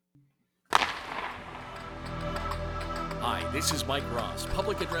Hi, this is Mike Ross,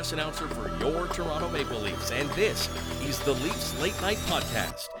 public address announcer for your Toronto Maple Leafs, and this is the Leafs Late Night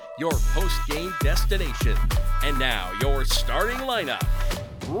Podcast, your post-game destination. And now, your starting lineup: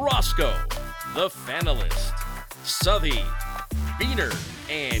 Roscoe, the Fanalist, Southey, Beener,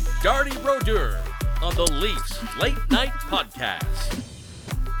 and Darty Brodeur on the Leafs Late Night Podcast.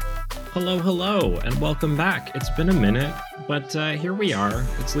 Hello, and welcome back. It's been a minute, but here we are.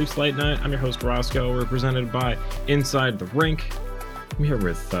 It's Leafs Late Night. I'm your host, Roscoe, represented by Inside the Rink. I'm here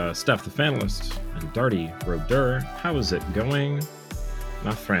with Steph, the Fanalist, and Darty Brodeur. How is it going,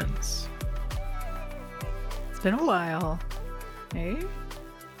 my friends? It's been a while. Hey?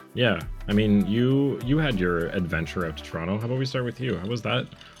 Yeah, I mean, you had your adventure out to Toronto. How about we start with you? How was that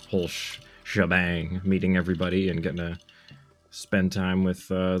whole shebang, meeting everybody and getting to spend time with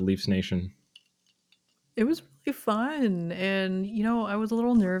Leafs Nation? It was really fun. And, I was a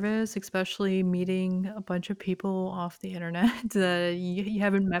little nervous, especially meeting a bunch of people off the internet that you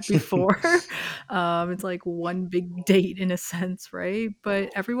haven't met before. It's like one big date in a sense, right? But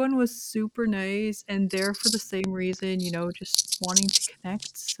everyone was super nice and there for the same reason, just wanting to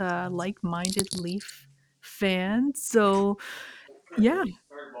connect like-minded Leaf fans. So, yeah,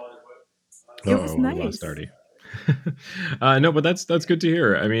 it was We lost nice. Darty. No, but that's good to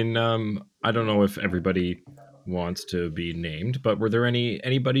hear. I mean, I don't know if everybody wants to be named, but were there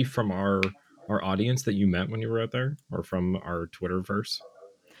anybody from our audience that you met when you were out there, or from our Twitterverse?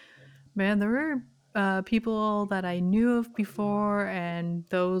 Man, there were people that I knew of before and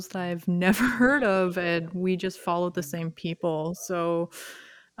those that I've never heard of, and we just followed the same people. So,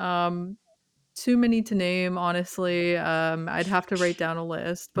 um, too many to name, honestly. I'd have to write down a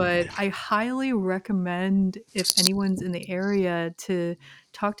list, but I highly recommend if anyone's in the area to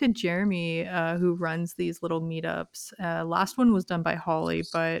talk to Jeremy, who runs these little meetups. Last one was done by Holly,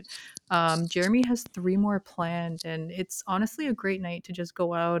 but Jeremy has 3 more planned, and it's honestly a great night to just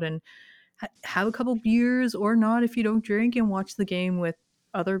go out and have a couple beers or not if you don't drink and watch the game with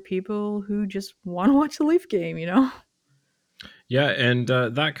other people who just want to watch the Leaf game. Yeah, and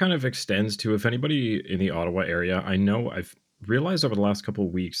that kind of extends to if anybody in the Ottawa area. I know I've realized over the last couple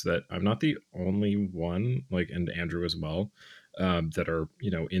of weeks that I'm not the only one, like, and Andrew as well, that are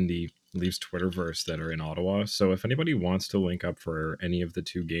in the Leafs Twitterverse that are in Ottawa. So if anybody wants to link up for any of the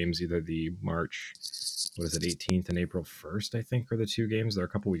two games, either the March, what is it, 18th and April 1st, I think, are the two games. They're a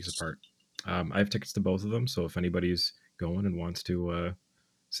couple weeks apart. I have tickets to both of them, so if anybody's going and wants to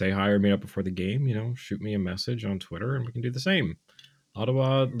say hi or meet up before the game, shoot me a message on Twitter and we can do the same.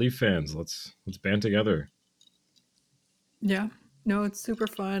 Ottawa Leaf fans, let's band together. Yeah. No, it's super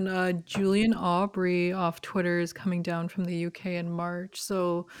fun. Julian Aubrey off Twitter is coming down from the UK in March.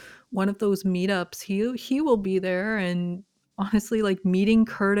 So one of those meetups, he will be there. And honestly, like meeting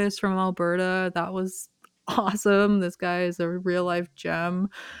Curtis from Alberta, that was awesome. This guy is a real life gem.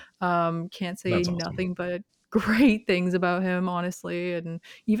 Can't say That's awesome. nothing but great things about him, honestly. And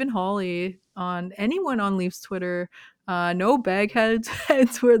even Holly on anyone on Leafs Twitter. No bagheads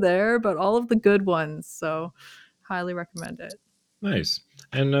heads were there, but all of the good ones. So highly recommend it. Nice.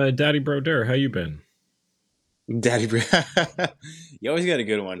 And Daddy Brodeur, how you been? Daddy, you always got a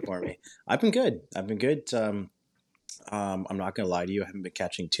good one for me. I've been good. I'm not gonna lie to you. I haven't been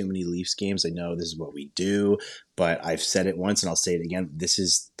catching too many Leafs games. I know this is what we do, but I've said it once and I'll say it again. This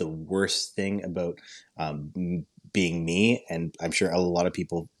is the worst thing about being me, and I'm sure a lot of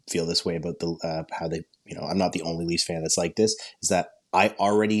people feel this way about the how they. I'm not the only Leafs fan that's like this. Is that I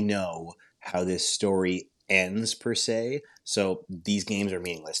already know how this story ends per se. So these games are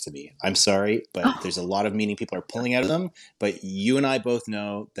meaningless to me. I'm sorry, but there's a lot of meaning people are pulling out of them. But you and I both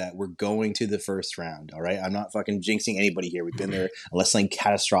know that we're going to the first round. All right. I'm not fucking jinxing anybody here. We've been there unless something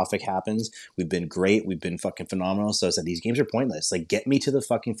catastrophic happens. We've been great. We've been fucking phenomenal. So I said, these games are pointless. Like, get me to the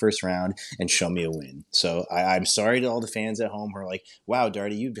fucking first round and show me a win. So I'm sorry to all the fans at home who are like, wow,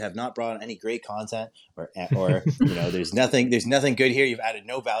 Darty, you have not brought any great content or there's nothing good here. You've added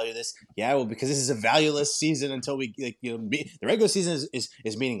no value to this. Yeah, well, because this is a valueless season until we the regular season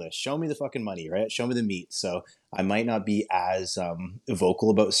is meaningless. Show me the fucking money, right? Show me the meat. So I might not be as vocal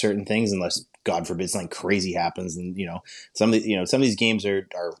about certain things unless, God forbid, something crazy happens. And some of these games are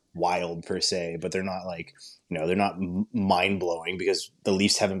wild per se, but they're not like they're not mind blowing because the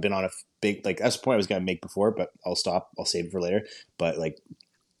Leafs haven't been on a big, like, that's the point I was going to make before, but I'll stop. I'll save it for later. But like,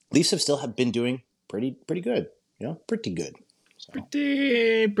 Leafs have been doing pretty good. Pretty good. So.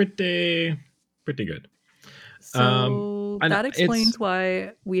 Pretty good. So I know that explains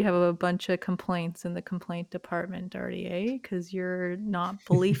why we have a bunch of complaints in the complaint department, RDA, because you're not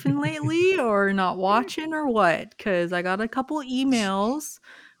believing lately or not watching or what? Because I got a couple emails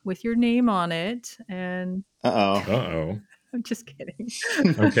with your name on it. And Uh-oh. I'm just kidding.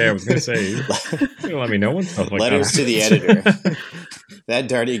 Okay, I was gonna say, you gonna let me know when stuff like that Letters to the happens. editor. That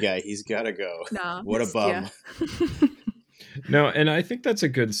Darty guy, he's got to go. Nah, What a bum. yeah. No, and I think that's a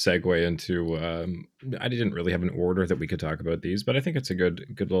good segue into. I didn't really have an order that we could talk about these, but I think it's a good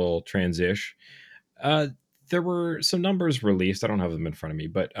little transition. Uh, there were some numbers released. I don't have them in front of me,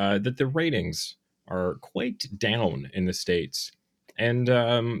 but that the ratings are quite down in the states, and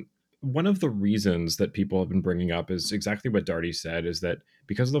one of the reasons that people have been bringing up is exactly what Darty said: is that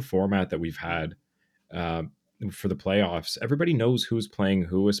because of the format that we've had. Uh, for the playoffs, everybody knows who's playing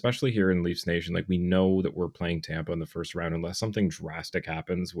who, especially here in Leafs Nation. Like, we know that we're playing Tampa in the first round unless something drastic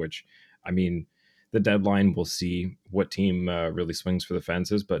happens, which, I mean, the deadline, we'll see what team really swings for the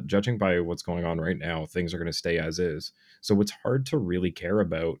fences. But judging by what's going on right now, things are going to stay as is. So it's hard to really care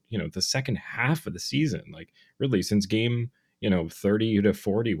about, the second half of the season. Like, really, since game, 30 to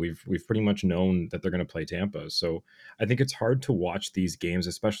 40, we've pretty much known that they're going to play Tampa. So I think it's hard to watch these games,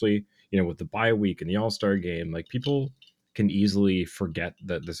 especially with the bye week and the All-Star game. Like, people can easily forget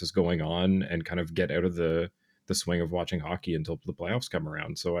that this is going on and kind of get out of the swing of watching hockey until the playoffs come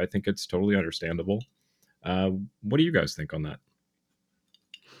around. So I think it's totally understandable. What do you guys think on that?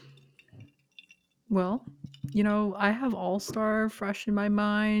 Well, I have All-Star fresh in my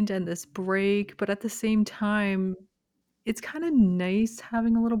mind and this break, but at the same time, it's kind of nice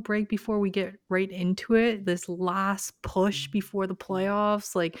having a little break before we get right into it. This last push before the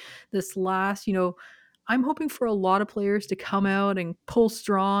playoffs, like this last, I'm hoping for a lot of players to come out and pull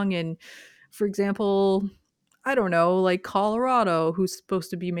strong. And for example, I don't know, like Colorado, who's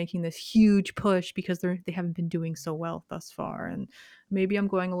supposed to be making this huge push because they haven't been doing so well thus far. And maybe I'm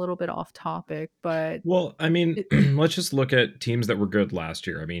going a little bit off topic, but Well, I mean, it, let's just look at teams that were good last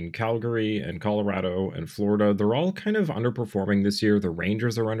year. I mean, Calgary and Colorado and Florida, they're all kind of underperforming this year. The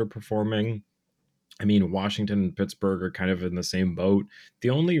Rangers are underperforming. I mean, Washington and Pittsburgh are kind of in the same boat.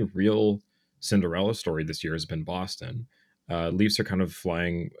 The only real Cinderella story this year has been Boston. Leafs are kind of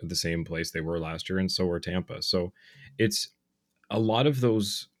flying the same place they were last year, and so are Tampa. So it's a lot of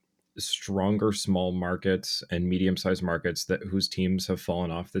those stronger small markets and medium-sized markets that whose teams have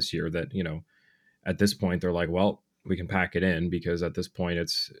fallen off this year that, at this point they're like, well, we can pack it in because at this point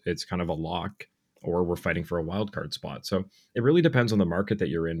it's kind of a lock, or we're fighting for a wild card spot. So it really depends on the market that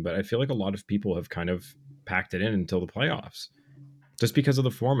you're in, but I feel like a lot of people have kind of packed it in until the playoffs just because of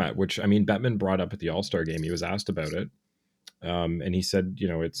the format, which, I mean, Bettman brought up at the All-Star game. He was asked about it, and he said,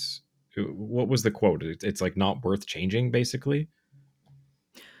 it's, what was the quote? It's like not worth changing, basically.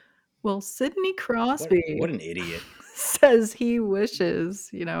 well, Sidney What Crosby an idiot. says he wishes,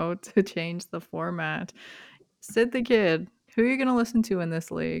 to change the format. Sid the Kid, who are you going to listen to in this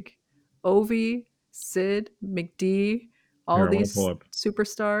league? Ovi, Sid, McD, all Here, I want to pull these up.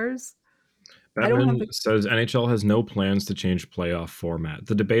 superstars. I don't have Bettman the. says NHL has no plans to change playoff format.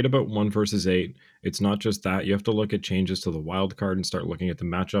 The debate about 1 versus 8, it's not just that. You have to look at changes to the wild card and start looking at the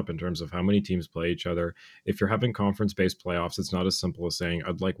matchup in terms of how many teams play each other. If you're having conference-based playoffs, it's not as simple as saying,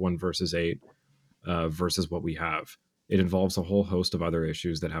 I'd like 1 versus 8 versus what we have. It involves a whole host of other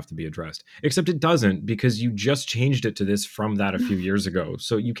issues that have to be addressed. Except it doesn't, because you just changed it to this from that a few years ago.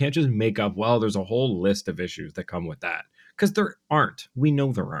 So you can't just make up, well, there's a whole list of issues that come with that. Because there aren't. We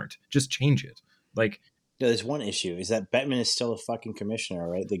know there aren't. Just change it. Like, No, there's one issue is that Bettman is still a fucking commissioner,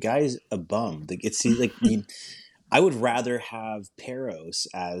 right? The guy's a bum. I would rather have Peros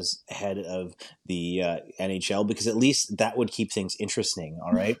as head of the NHL because at least that would keep things interesting.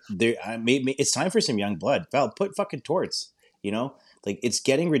 All right, it's time for some young blood. Val, put fucking Torts. Like, it's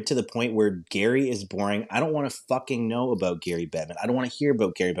getting to the point where Gary is boring. I don't want to fucking know about Gary Bettman. I don't want to hear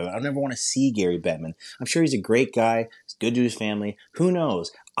about Gary Bettman. I don't ever want to see Gary Bettman. I'm sure he's a great guy. He's good to his family. Who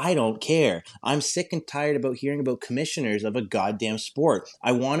knows? I don't care. I'm sick and tired about hearing about commissioners of a goddamn sport.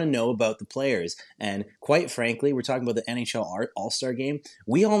 I want to know about the players. And quite frankly, we're talking about the NHL All-Star game.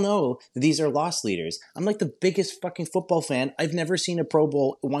 We all know that these are loss leaders. I'm like the biggest fucking football fan. I've never seen a Pro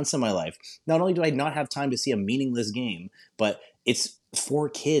Bowl once in my life. Not only do I not have time to see a meaningless game, but it's for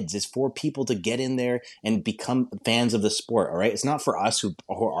kids. It's for people to get in there and become fans of the sport. All right. It's not for us who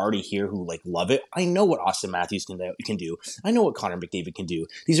are already here who like love it. I know what Austin Matthews can do. I know what Connor McDavid can do.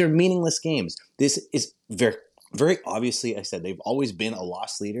 These are meaningless games. This is very, very obviously, I said, they've always been a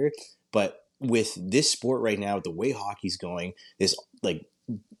loss leader, but with this sport right now, the way hockey's going, this like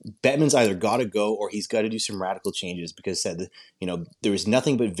Bettman's either got to go or he's got to do some radical changes because there was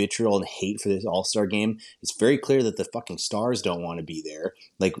nothing but vitriol and hate for this All-Star game. It's very clear that the fucking stars don't want to be there.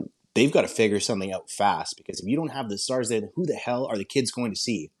 Like, they've got to figure something out fast, because if you don't have the stars there, who the hell are the kids going to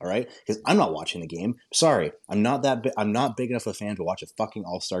see? All right, because I'm not watching the game. Sorry, I'm not big enough of a fan to watch a fucking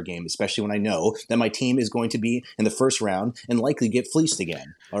All-Star game, especially when I know that my team is going to be in the first round and likely get fleeced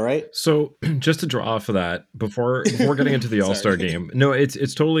again. All right. So just to draw off of that, before getting into the All-Star game, no,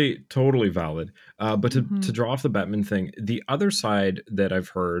 it's totally valid. But to draw off the Bettman thing, the other side that I've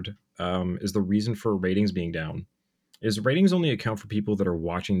heard is the reason for ratings being down is ratings only account for people that are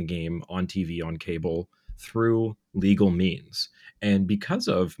watching the game on TV, on cable, through legal means. And because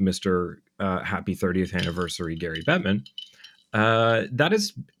of Mr. Happy 30th anniversary Gary Bettman, that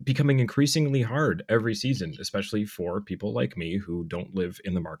is becoming increasingly hard every season, especially for people like me who don't live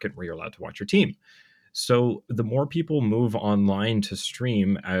in the market where you're allowed to watch your team. So the more people move online to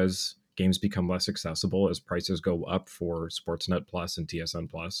stream as games become less accessible, as prices go up for Sportsnet Plus and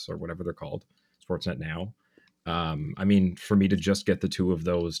TSN Plus, or whatever they're called, Sportsnet Now. I mean, for me to just get the two of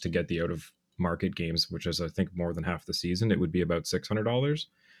those to get the out of market games, which is I think more than half the season, it would be about $600.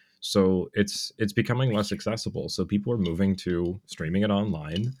 So it's becoming less accessible. So people are moving to streaming it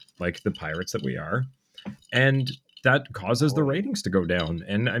online, like the pirates that we are, and that causes the ratings to go down.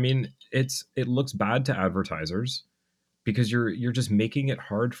 And I mean, it looks bad to advertisers because you're just making it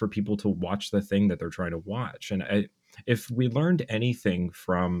hard for people to watch the thing that they're trying to watch. And if we learned anything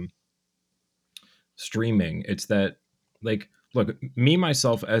from streaming, it's that, like, look, me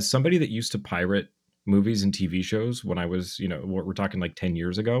myself, as somebody that used to pirate movies and TV shows when I was, we're talking like 10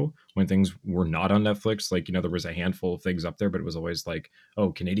 years ago, when things were not on Netflix, like, there was a handful of things up there, but it was always like,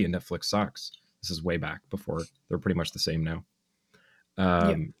 oh, Canadian Netflix sucks. This is way back before. They're pretty much the same now.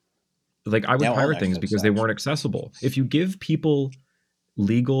 Like, I would pirate things because they weren't accessible. If you give people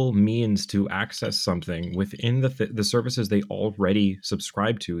legal means to access something within the services they already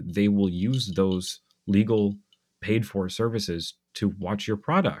subscribe to, they will use those legal paid for services to watch your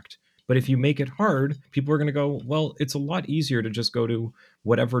product. But if you make it hard, people are going to go, well, it's a lot easier to just go to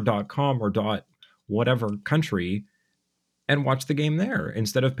whatever.com or whatever country and watch the game there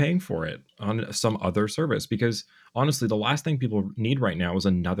instead of paying for it on some other service. Because honestly, the last thing people need right now is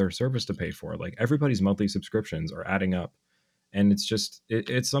another service to pay for. Like, everybody's monthly subscriptions are adding up, and it's just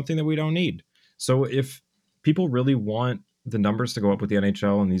it's something that we don't need. So if people really want the numbers to go up with the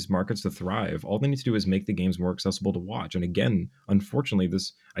NHL and these markets to thrive, all they need to do is make the games more accessible to watch. And again, unfortunately,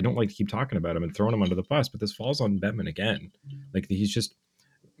 this, I don't like to keep talking about him and throwing him under the bus, but this falls on Bettman again. Like, he's just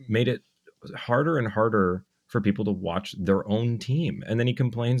made it harder and harder for people to watch their own team. And then he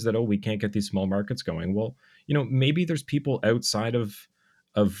complains that, oh, we can't get these small markets going. Well, maybe there's people outside of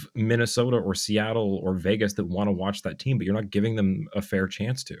Minnesota or Seattle or Vegas that want to watch that team, but you're not giving them a fair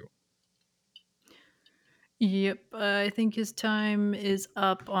chance to. Yep, I think his time is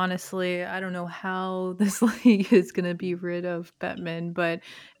up, honestly. I don't know how this league is going to be rid of Bettman, but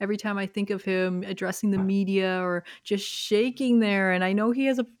every time I think of him addressing the media or just shaking there, and I know he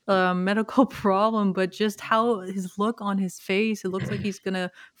has a medical problem, but just how his look on his face, it looks like he's going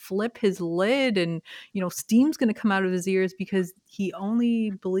to flip his lid, and, steam's going to come out of his ears because he only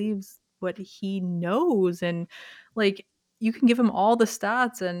believes what he knows. And, like, you can give him all the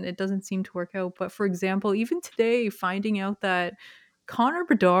stats and it doesn't seem to work out. But for example, even today, finding out that Connor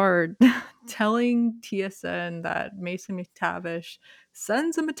Bedard telling TSN that Mason McTavish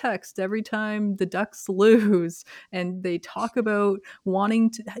sends him a text every time the Ducks lose, and they talk about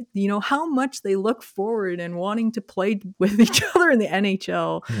wanting to, how much they look forward and wanting to play with each other in the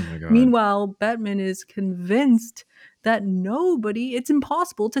NHL. Oh my God. Meanwhile, Bettman is convinced that it's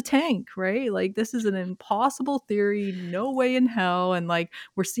impossible to tank, right? Like, this is an impossible theory, no way in hell. And like,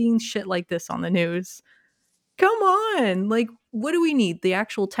 we're seeing shit like this on the news. Come on. Like, what do we need? The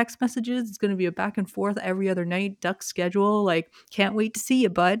actual text messages? It's going to be a back and forth every other night. Duck schedule. Like, can't wait to see you,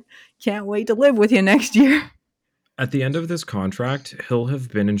 bud. Can't wait to live with you next year. At the end of this contract, he'll have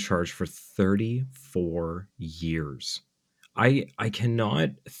been in charge for 34 years. I cannot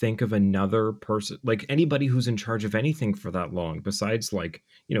think of another person, like anybody who's in charge of anything for that long, besides like,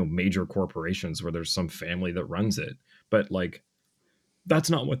 major corporations where there's some family that runs it. But like,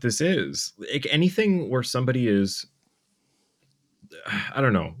 that's not what this is. Like, anything where somebody is, I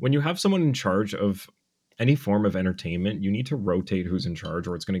don't know, when you have someone in charge of any form of entertainment, you need to rotate who's in charge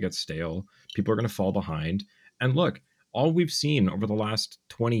or it's going to get stale. People are going to fall behind. And look, all we've seen over the last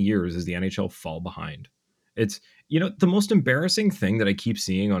 20 years is the NHL fall behind. It's, the most embarrassing thing that I keep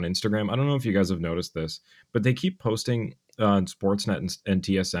seeing on Instagram, I don't know if you guys have noticed this, but they keep posting on Sportsnet and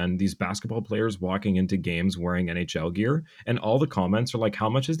TSN these basketball players walking into games wearing NHL gear, and all the comments are like, how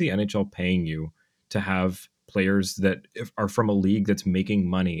much is the NHL paying you to have players that are from a league that's making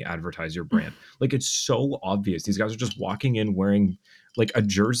money advertise your brand? Like, it's so obvious. These guys are just walking in wearing like a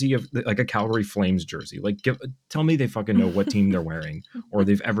jersey of like a Calgary Flames jersey. Like, tell me they fucking know what team they're wearing, or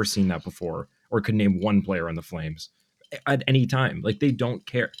they've ever seen that before, or could name one player on the Flames at any time. Like, they don't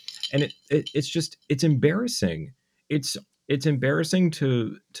care, and it's embarrassing. It's embarrassing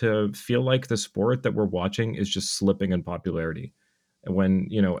to feel like the sport that we're watching is just slipping in popularity. And when,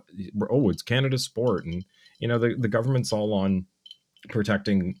 it's Canada's sport, and the government's all on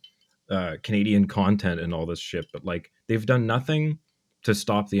protecting Canadian content and all this shit, but like, they've done nothing to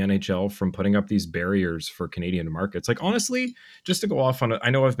stop the NHL from putting up these barriers for Canadian markets. Like, honestly, just to go off on I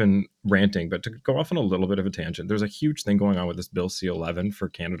know I've been ranting, but to go off on a little bit of a tangent, there's a huge thing going on with this Bill C-11 for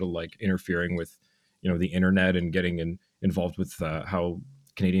Canada, like interfering with, the internet and getting involved with how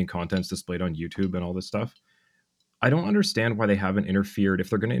Canadian content's displayed on YouTube and all this stuff. I don't understand why they haven't interfered, if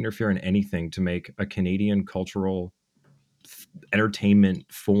they're going to interfere in anything, to make a Canadian cultural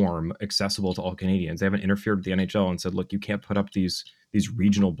entertainment form accessible to all Canadians. They haven't interfered with the NHL and said, look, you can't put up these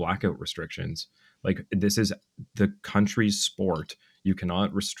regional blackout restrictions. Like, this is the country's sport. You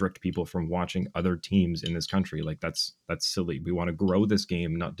cannot restrict people from watching other teams in this country. Like, that's silly. We want to grow this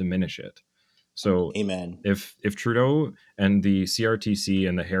game, not diminish it. So amen. If Trudeau and the CRTC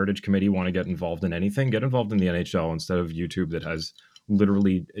and the Heritage Committee want to get involved in anything, get involved in the NHL instead of YouTube, that has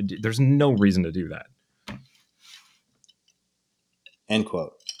literally, there's no reason to do that. End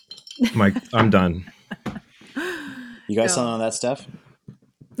quote. Mike, I'm done. You guys something on that stuff?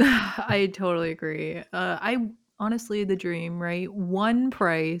 I totally agree. I honestly, the dream, right? One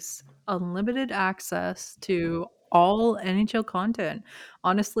price, unlimited access to all NHL content.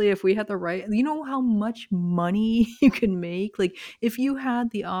 Honestly, if we had the right, you know how much money you can make? Like, if you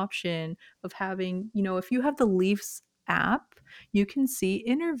had the option of having, if you have the Leafs app, you can see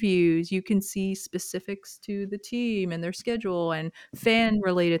interviews, you can see specifics to the team and their schedule and fan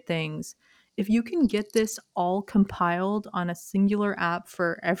related things. If you can get this all compiled on a singular app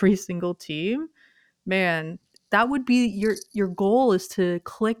for every single team, man, that would be your goal, is to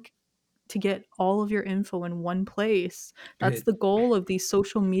click to get all of your info in one place. That's the goal of these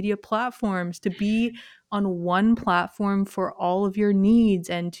social media platforms, to be on one platform for all of your needs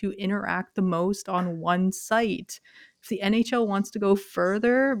and to interact the most on one site. If the NHL wants to go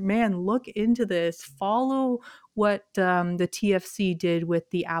further, man, look into this. Follow what the TFC did with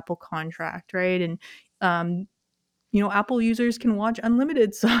the Apple contract, right? And Apple users can watch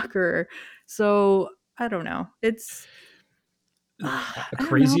unlimited soccer. So I don't know. It's a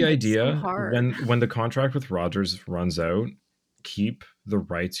crazy idea. So when the contract with Rogers runs out, keep the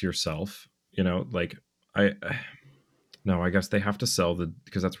rights yourself. I guess they have to sell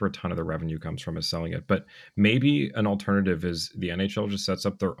because that's where a ton of the revenue comes from, is selling it. But maybe an alternative is the NHL just sets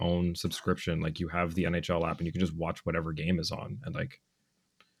up their own subscription. Like, you have the NHL app and you can just watch whatever game is on, and like,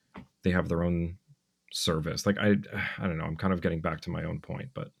 they have their own service. Like, I don't know. I'm kind of getting back to my own point,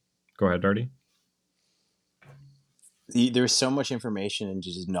 but go ahead, Darty. There's so much information and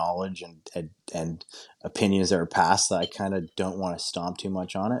just knowledge and opinions that are passed that I kind of don't want to stomp too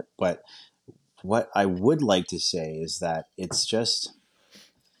much on it. But what I would like to say is that it's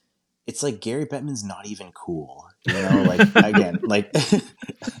like Gary Bettman's not even cool, like, again, like,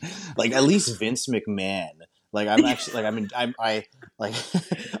 like, at least Vince McMahon, like, I'm actually, like, I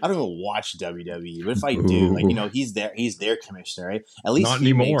don't even watch WWE, but if I do, like, he's their commissioner, right? At least not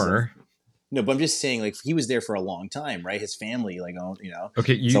anymore. No, but I'm just saying, like, he was there for a long time, right? His family, like,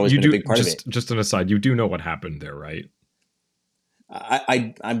 okay, it's always been a big part of it. Just an aside, you do know what happened there, right?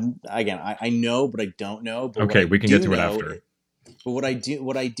 I know, but I don't know. But okay, we can get to it after. But what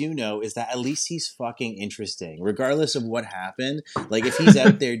I do know is that at least he's fucking interesting, regardless of what happened. Like, if he's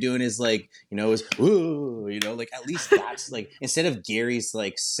out there doing his, like, his ooh, like, at least that's, like, instead of Gary's,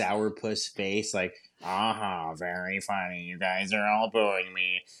 like, sourpuss face, like, very funny, you guys are all booing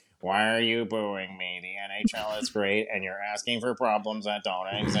me. Why are you booing me? The NHL is great, and you're asking for problems that don't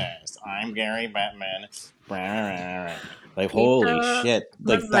exist. I'm Gary Bettman. Like, holy shit.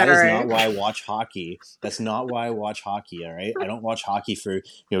 Like, that is not why I watch hockey. That's not why I watch hockey, all right? I don't watch hockey for,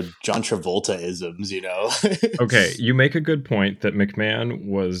 John Travolta-isms, Okay, you make a good point that McMahon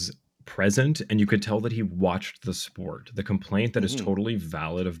was present, and you could tell that he watched the sport. The complaint that is totally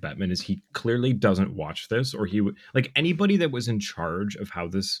valid of Bettman is he clearly doesn't watch this, or he would, like, anybody that was in charge of how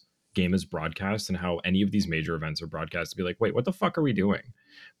this game is broadcast and how any of these major events are broadcast to be like, wait, what the fuck are we doing?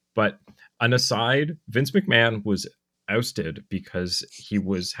 But an aside, Vince McMahon was ousted because he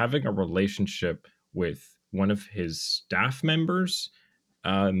was having a relationship with one of his staff members.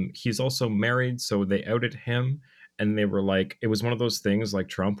 He's also married, so they outed him. And they were like, it was one of those things like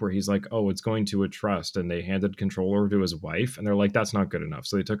Trump where he's like, oh, it's going to a trust. And they handed control over to his wife. And they're like, that's not good enough.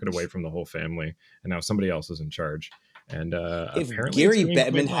 So they took it away from the whole family. And now somebody else is in charge. And If apparently it's Gary going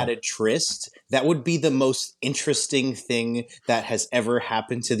quite Bettman had well. a tryst, that would be the most interesting thing that has ever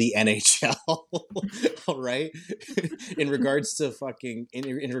happened to the NHL. All right, in regards to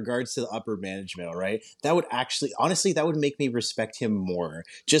in regards to the upper management. All right, that would actually, honestly, that would make me respect him more,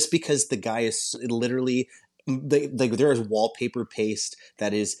 just because the guy is literally. There is wallpaper paste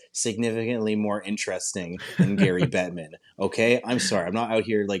that is significantly more interesting than Gary Bettman. Okay, I'm sorry, I'm not out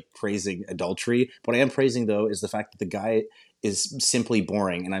here like praising adultery. What I am praising though is the fact that the guy is simply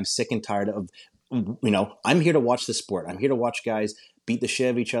boring, and I'm sick and tired of. I'm here to watch the sport. I'm here to watch guys beat the shit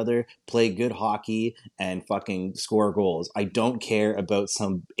out of each other, play good hockey, and fucking score goals. I don't care about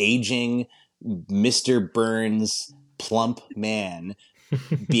some aging Mr. Burns plump man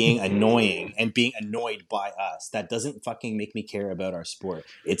being annoying and being annoyed by us. That doesn't fucking make me care about our sport.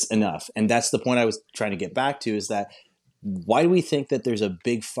 It's enough. And that's the point I was trying to get back to, is that why do we think that there's a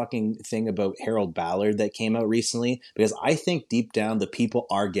big fucking thing about Harold Ballard that came out recently? Because I think deep down the people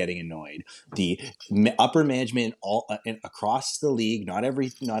are getting annoyed. The upper management across the league, not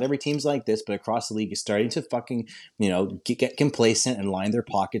every team's like this, but across the league is starting to fucking get complacent and line their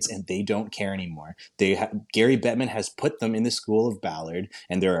pockets, and they don't care anymore. Gary Bettman has put them in the school of Ballard,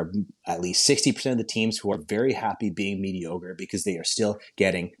 and there are at least 60% of the teams who are very happy being mediocre because they are still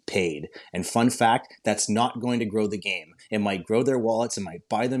getting paid. And fun fact, that's not going to grow the game. It might grow their wallets, it might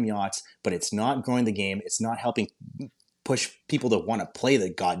buy them yachts, but it's not growing the game. It's not helping push people to want to play the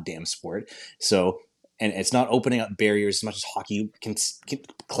goddamn sport. So, and it's not opening up barriers as much as hockey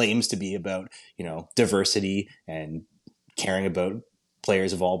claims to be about, diversity and caring about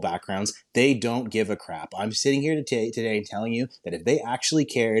players of all backgrounds. They don't give a crap. I'm sitting here today telling you that if they actually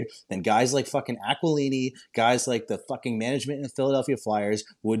cared, then guys like fucking Aquilini, guys like the fucking management in the Philadelphia Flyers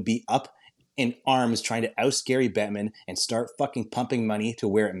would be up in arms trying to oust Gary Bettman and start fucking pumping money to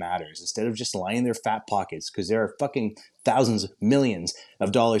where it matters, instead of just lining their fat pockets, because there are fucking thousands, millions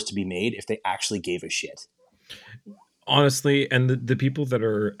of dollars to be made if they actually gave a shit. Honestly, and the people that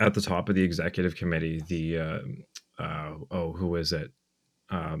are at the top of the executive committee, who is it?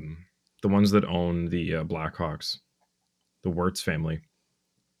 The ones that own the Blackhawks, the Wirtz family,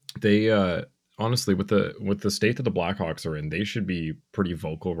 they honestly, with the state that the Blackhawks are in, they should be pretty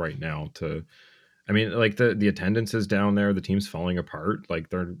vocal right now. Like the attendance is down there, the team's falling apart. Like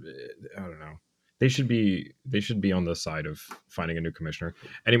I don't know. They should be on the side of finding a new commissioner.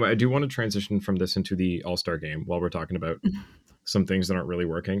 Anyway, I do want to transition from this into the All-Star game while we're talking about some things that aren't really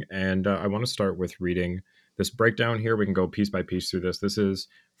working. And I want to start with reading this breakdown here. We can go piece by piece through this. This is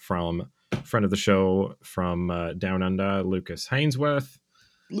from friend of the show from Down Under, Lucas Hainsworth.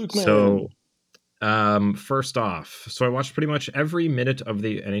 Luke, man. So first off, I watched pretty much every minute of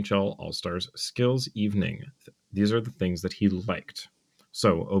the NHL All-Stars Skills Evening. These are the things that he liked.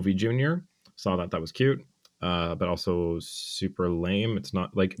 So Ovi Jr. saw that was cute, but also super lame. It's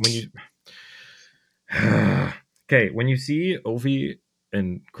not like when you when you see Ovi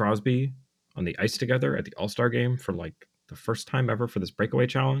and Crosby on the ice together at the All-Star game for like the first time ever for this breakaway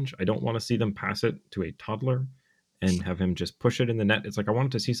challenge, I don't want to see them pass it to a toddler and have him just push it in the net. It's like I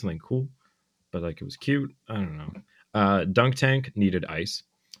wanted to see something cool, but like it was cute. I don't know. Dunk Tank needed ice.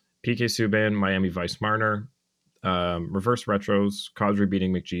 PK Subban, Miami Vice Marner, reverse retros, Kadri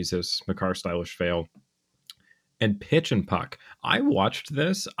beating McJesus, Makar stylish fail, and Pitch and Puck. I watched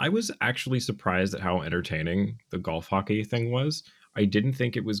this. I was actually surprised at how entertaining the golf hockey thing was. I didn't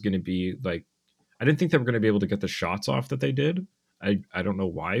think it was going to be like, I didn't think they were going to be able to get the shots off that they did. I don't know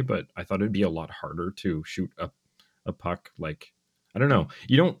why, but I thought it'd be a lot harder to shoot a puck. Like, I don't know.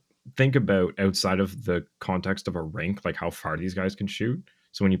 You don't think about outside of the context of a rink, like how far these guys can shoot.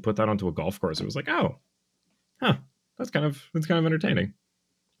 So when you put that onto a golf course, it was like, oh, that's kind of entertaining.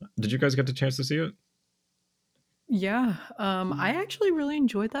 Did you guys get the chance to see it? Yeah, I actually really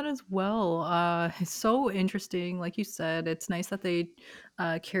enjoyed that as well. It's so interesting. Like you said, it's nice that they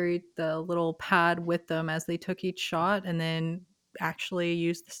carried the little pad with them as they took each shot and then actually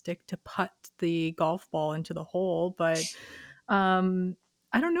used the stick to putt the golf ball into the hole. But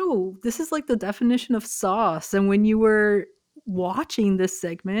I don't know. This is like the definition of sauce. And when you were watching this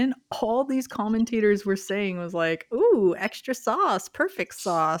segment, all these commentators were saying was like, "Ooh, extra sauce, perfect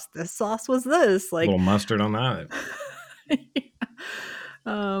sauce. This sauce was this." A Like little mustard on that.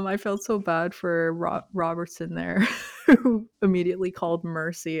 I felt so bad for Robertson there, who immediately called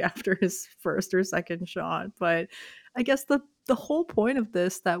mercy after his first or second shot. But I guess the whole point of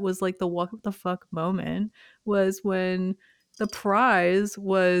this, that was like the what the fuck moment, was when the prize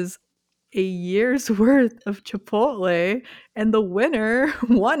was a year's worth of Chipotle, and the winner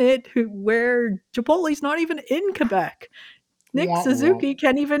won it, where Chipotle's not even in Quebec. Nick Suzuki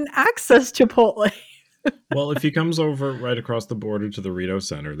can't even access Chipotle. Well, if he comes over right across the border to the Rito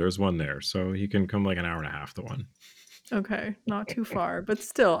Center, there's one there, so he can come like an hour and a half to one. Okay, not too far, but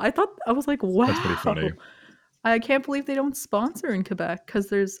still, I was like, That's pretty funny. wow. I can't believe they don't sponsor in Quebec because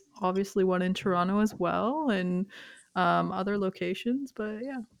there's obviously one in Toronto as well and other locations. But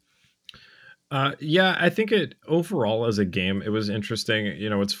yeah. Yeah, I think it overall as a game, it was interesting.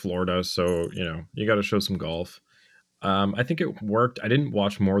 It's Florida, so you got to show some golf. I think it worked. I didn't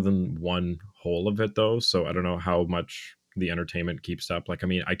watch more than one hole of it though, so I don't know how much the entertainment keeps up. Like, I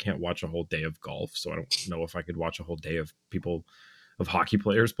mean, I can't watch a whole day of golf, so I don't know if I could watch a whole day of hockey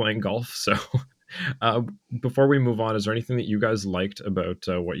players playing golf. So, uh, before we move on, is there anything that you guys liked about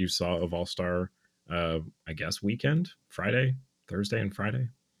what you saw of All Star? I guess weekend, Friday, Thursday, and Friday.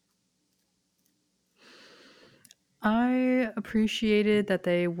 I appreciated that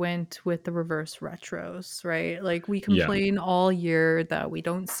they went with the reverse retros, right? Like we Yeah, complain all year that we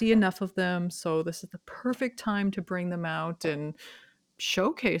don't see enough of them, so this is the perfect time to bring them out and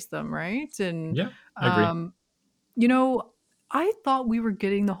showcase them, right? And yeah, I agree. um you know, I thought we were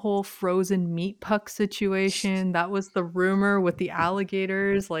getting the whole frozen meat puck situation. That was the rumor with the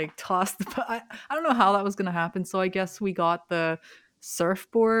alligators, like tossed I don't know how that was going to happen. So I guess we got the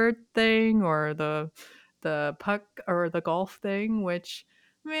surfboard thing or the puck or the golf thing, which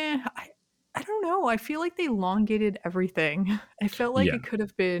man, I don't know. I feel like they elongated everything. I felt like Yeah. it could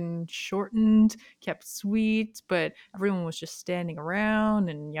have been shortened, kept sweet, but everyone was just standing around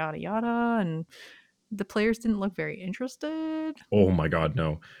and yada yada and the players didn't look very interested. Oh my God,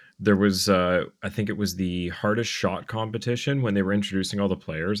 no. There was, I think it was the hardest shot competition when they were introducing all the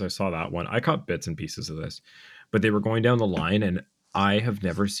players. I saw that one. I caught bits and pieces of this, but they were going down the line, and I have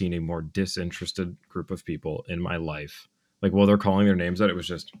never seen a more disinterested group of people in my life. Like, while they're calling their names out, it was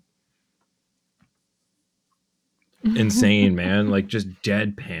just insane, man. Like, just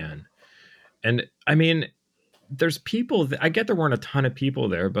deadpan. And I mean, there's people I get there weren't a ton of people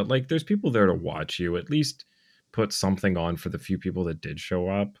there, but like there's people there to watch you. At least put something on for the few people that did show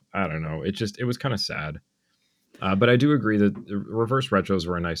up. I don't know. It was kind of sad. But I do agree that the reverse retros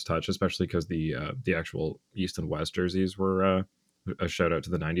were a nice touch, especially because the actual East and West jerseys were a shout out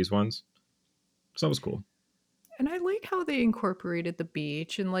to the '90s ones. So that was cool. And I like how they incorporated the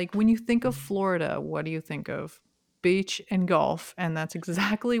beach. And like when you think of Florida, what do you think of? Beach and golf. And that's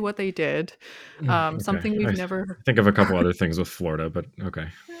exactly what they did. Okay, Something we've never. think of a couple other things with Florida, but okay.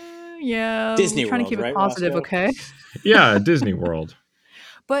 Yeah, we're Disney trying to World, keep it right, positive, Roscoe? okay? Yeah, Disney World.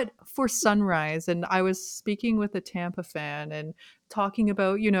 But for Sunrise, and I was speaking with a Tampa fan and talking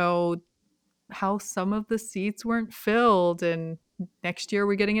about, how some of the seats weren't filled. And next year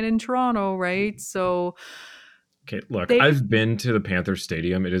we're getting it in Toronto, right? So Okay, look, they. I've been to the Panther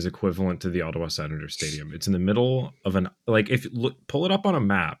Stadium. It is equivalent to the Ottawa Senator Stadium. It's in the middle of an like if pull it up on a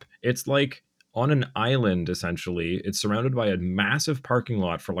map, it's like on an island essentially. It's surrounded by a massive parking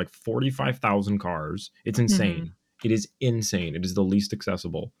lot for like 45,000 cars. It's Mhm. insane. It is insane. It is the least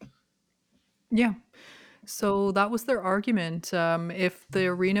accessible. Yeah. So that was their argument. If the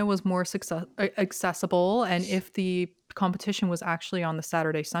arena was more accessible and if the competition was actually on the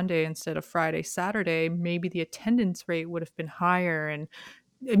Saturday, Sunday instead of Friday, Saturday, maybe the attendance rate would have been higher. And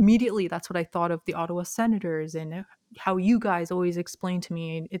immediately that's what I thought of the Ottawa Senators and how you guys always explain to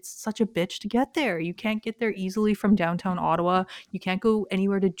me it's such a bitch to get there. You can't get there easily from downtown Ottawa. You can't go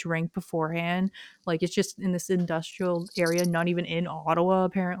anywhere to drink beforehand. Like it's just in this industrial area, not even in Ottawa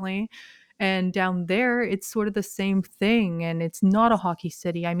apparently. And down there, it's sort of the same thing. And it's not a hockey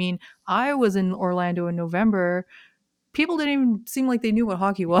city. I mean, I was in Orlando in November. People didn't even seem like they knew what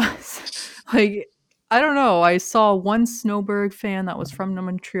hockey was. Like, I don't know. I saw one Snowbird fan that was from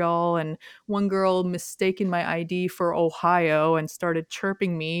Montreal, and one girl mistaken my ID for Ohio and started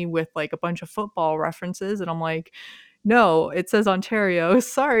chirping me with like a bunch of football references. And I'm like, no, it says Ontario.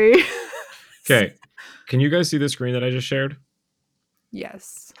 Sorry. Okay. Can you guys see the screen that I just shared?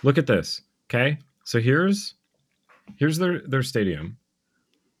 Yes. Look at this. Okay? So here's their stadium.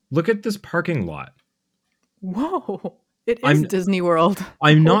 Look at this parking lot. Whoa. It is I'm Disney World. The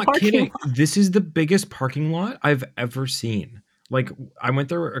I'm whole not parking kidding. lot. This is the biggest parking lot I've ever seen. Like I went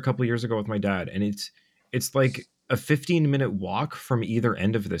there a couple of years ago with my dad, and it's like a 15-minute walk from either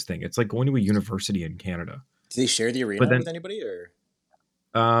end of this thing. It's like going to a university in Canada. Do they share the But arena then with anybody, or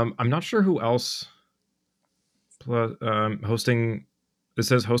I'm not sure who else hosting. It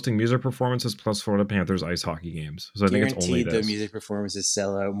says hosting music performances plus Florida Panthers ice hockey games. So I think it's only guaranteed the this, music performances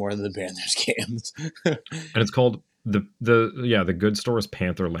sell out more than the Panthers games? and it's called the good store is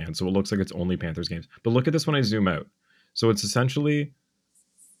Pantherland. So it looks like it's only Panthers games. But look at this when I zoom out. So it's essentially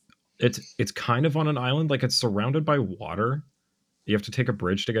it's kind of on an island, like it's surrounded by water. You have to take a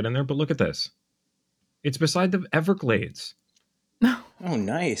bridge to get in there, but look at this. It's beside the Everglades. Oh,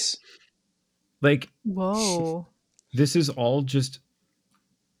 nice. Like, Whoa. this is all just,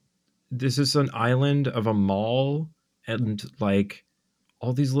 this is an island of a mall and like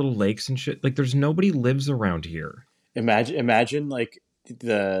all these little lakes and shit. Like, there's nobody lives around here. Imagine like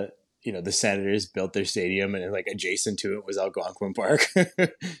the the Senators built their stadium and like adjacent to it was Algonquin Park.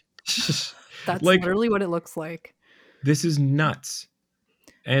 That's Like, literally what it looks like. this is nuts.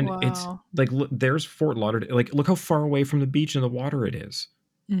 And it's Wow. like, look, there's Fort Lauderdale. Like, look how far away from the beach and the water it is.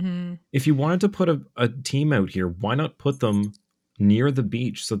 Mm-hmm. If you wanted to put a team out here, why not put them near the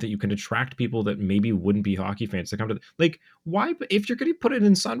beach so that you can attract people that maybe wouldn't be hockey fans to come to like, why, if you're going to put it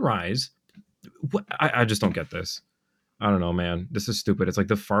in Sunrise, what, I just don't get this. I don't know, man. This is stupid. It's like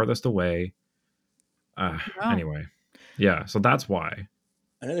the farthest away. Yeah. Anyway, yeah. So that's why.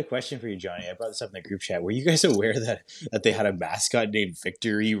 Another question for you, Johnny. I brought this up in the group chat. Were you guys aware that they had a mascot named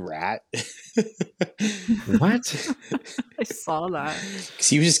Victory Rat? What? I saw that. Because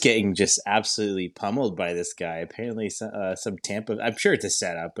he was just getting absolutely pummeled by this guy. Apparently, some Tampa. I'm sure it's a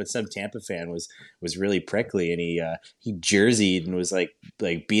setup, but some Tampa fan was really prickly, and he jerseyed and was like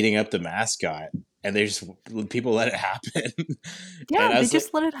beating up the mascot. And they just people let it happen. Yeah, they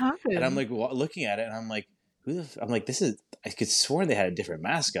just let it happen. And I'm like looking at it, and I'm like, I'm like, this is. I could sworn they had a different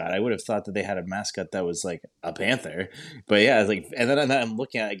mascot. I would have thought that they had a mascot that was like a panther, but yeah, like, and then I'm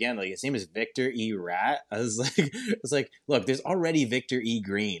looking at it again, like his name is Victor E. Rat. I was like, look, there's already Victor E.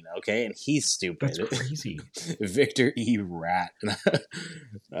 Green, okay, and he's stupid. That's crazy. Victor E. Rat.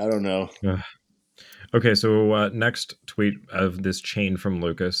 I don't know. Okay, so next tweet of this chain from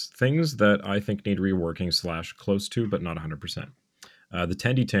Lucas: things that I think need reworking / close to, but not 100%. The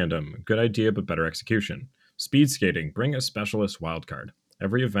Tandy Tandem, good idea, but better execution. Speed skating, bring a specialist wildcard.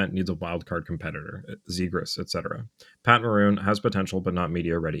 Every event needs a wildcard competitor, Zegras, etc. Pat Maroon has potential, but not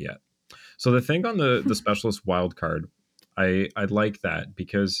media ready yet. So the thing on the specialist wildcard, I like that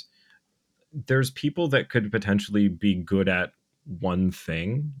because there's people that could potentially be good at one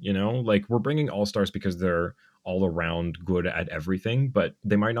thing, like we're bringing all-stars because they're all around good at everything, but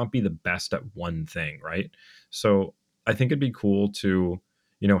they might not be the best at one thing, right? So I think it'd be cool to,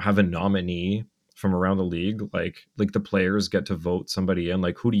 have a nominee from around the league, like the players get to vote somebody in,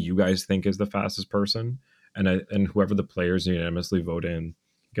 like, who do you guys think is the fastest person? And whoever the players unanimously vote in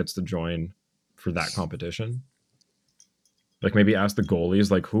gets to join for that competition. Like, maybe ask the goalies,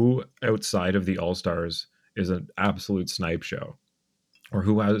 like, who outside of the All-Stars is an absolute snipe show, or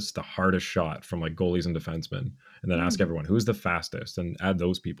who has the hardest shot from like goalies and defensemen, and then ask everyone who's the fastest and add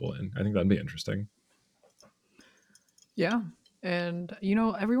those people in. I think that'd be interesting. Yeah. And,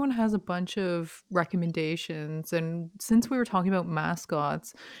 everyone has a bunch of recommendations. And since we were talking about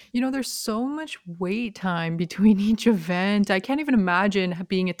mascots, there's so much wait time between each event. I can't even imagine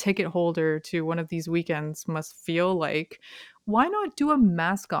being a ticket holder to one of these weekends must feel like. Why not do a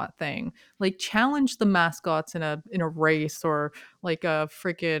mascot thing? Like, challenge the mascots in a race or like a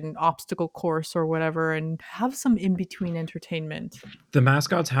freaking obstacle course or whatever, and have some in between entertainment. The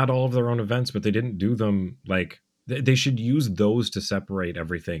mascots had all of their own events, but they didn't do them like. They should use those to separate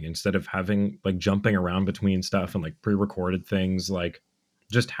everything instead of having like jumping around between stuff and like pre-recorded things. Like,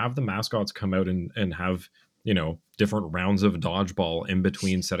 just have the mascots come out and have, different rounds of dodgeball in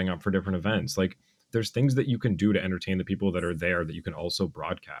between setting up for different events. Like, there's things that you can do to entertain the people that are there that you can also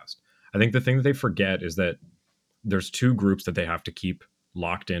broadcast. I think the thing that they forget is that there's two groups that they have to keep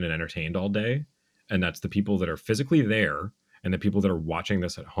locked in and entertained all day. And that's the people that are physically there and the people that are watching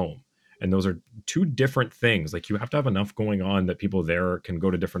this at home. And those are two different things. Like, you have to have enough going on that people there can go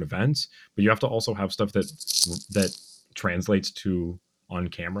to different events, but you have to also have stuff that translates to on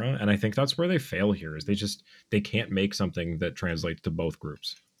camera. And I think that's where they fail here, is they can't make something that translates to both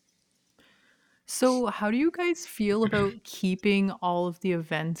groups. So, how do you guys feel about keeping all of the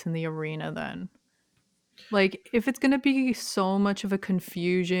events in the arena then? Like, if it's going to be so much of a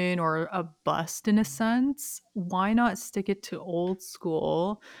confusion or a bust in a sense, why not stick it to old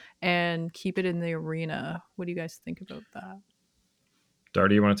school and keep it in the arena? What do you guys think about that?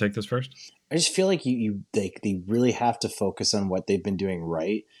 Darty, you want to take this first? I just feel like they really have to focus on what they've been doing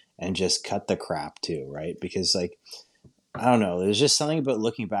right and just cut the crap too, right? Because like, I don't know, there's just something about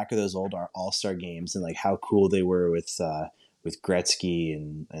looking back at those old All-Star games and like how cool they were with Gretzky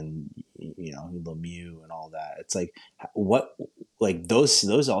and Lemieux and all that. It's like what, like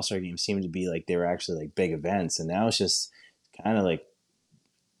those All-Star games seem to be like they were actually like big events, and now it's just kind of like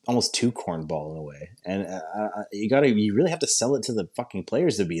almost too cornball in a way. And you really have to sell it to the fucking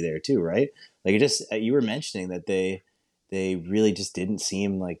players to be there too, right? Like, it just, you were mentioning that they really just didn't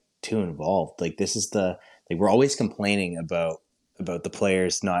seem like too involved. Like, this is like, we're always complaining about about the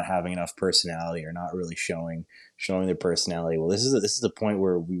players not having enough personality or not really showing their personality. Well, this is the point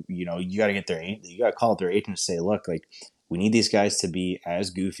where you got to get you got to call up their agent and say, look, like we need these guys to be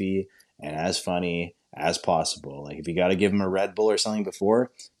as goofy and as funny as possible. Like if you got to give them a Red Bull or something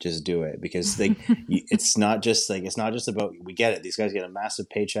before, just do it, because it's not just about, we get it. These guys get a massive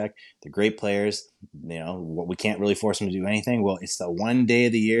paycheck. They're great players. We can't really force them to do anything. Well, it's the one day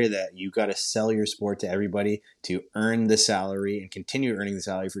of the year that you got to sell your sport to everybody to earn the salary and continue earning the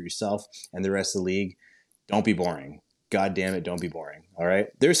salary for yourself and the rest of the league. Don't be boring. God damn it, don't be boring. All right.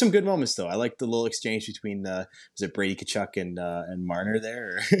 There's some good moments though. I like the little exchange between was it Brady Tkachuk and Marner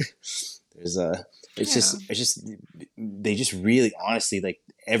there? There's it's just they just really honestly, like,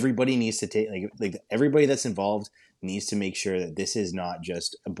 everybody needs to take like everybody that's involved needs to make sure that this is not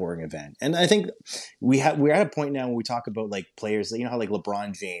just a boring event. And I think we're at a point now when we talk about like players, how like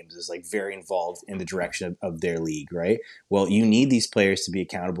LeBron James is like very involved in the direction of their league, right? Well, you need these players to be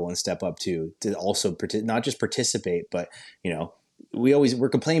accountable and step up too, to also not just participate, but we're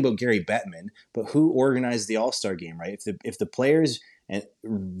complaining about Gary Bettman, but who organized the All-Star game, right? If the players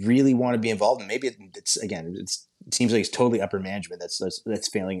really want to be involved, and maybe it seems like it's totally upper management that's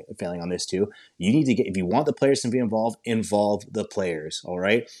failing on this too. You need to if you want the players to be involved, involve the players. All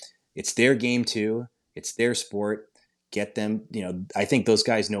right, it's their game too. It's their sport. Get them. I think those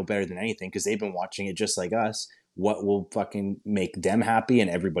guys know better than anything because they've been watching it just like us. What will fucking make them happy and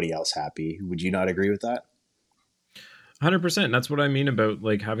everybody else happy? Would you not agree with that? 100%. That's what I mean about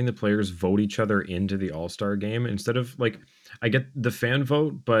like having the players vote each other into the All-Star game instead of like, I get the fan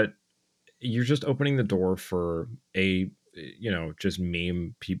vote, but you're just opening the door for just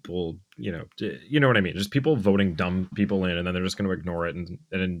meme people, you know what I mean? Just people voting dumb people in and then they're just going to ignore it. And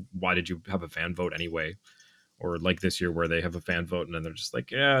then why did you have a fan vote anyway? Or like this year where they have a fan vote and then they're just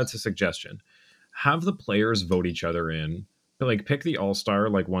like, yeah, it's a suggestion. Have the players vote each other in. But like pick the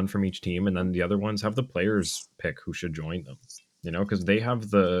all-star, like one from each team, and then the other ones have the players pick who should join them, because they have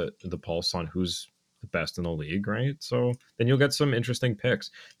the pulse on who's the best in the league, right? So then you'll get some interesting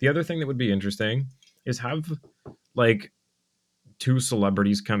picks. The other thing that would be interesting is have like two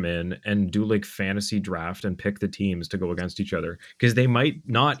celebrities come in and do like fantasy draft and pick the teams to go against each other, because they might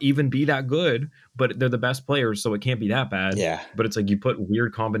not even be that good, but they're the best players, so it can't be that bad. Yeah. But it's like you put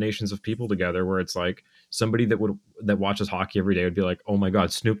weird combinations of people together where it's like somebody that watches hockey every day would be like, oh my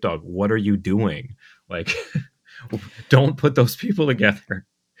god, Snoop Dogg, what are you doing? Like don't put those people together.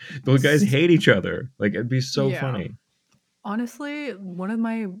 Those guys hate each other. Like it'd be so funny. Honestly, one of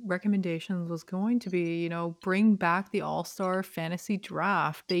my recommendations was going to be, bring back the All-Star Fantasy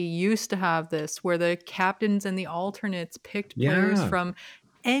Draft. They used to have this where the captains and the alternates picked players from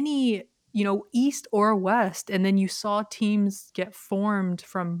any, East or West, and then you saw teams get formed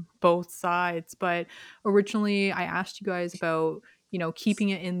from both sides. But originally, I asked you guys about, keeping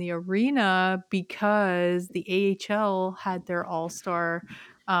it in the arena because the AHL had their All-Star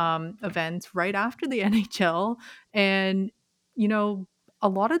event right after the NHL. And, a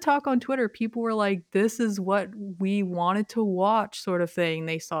lot of talk on Twitter, people were like, this is what we wanted to watch, sort of thing.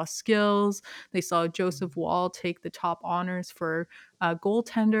 They saw skills. They saw Joseph Wall take the top honors for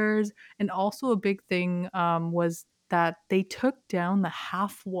goaltenders. And also a big thing was that they took down the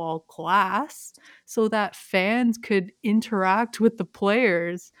half wall glass so that fans could interact with the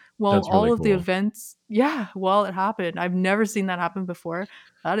players while That's really all of the cool. events, while it happened. I've never seen that happen before.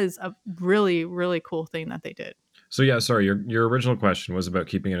 That is a really, really cool thing that they did. So yeah, sorry, your original question was about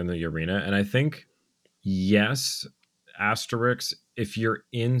keeping it in the arena, and I think yes, asterisk, if you're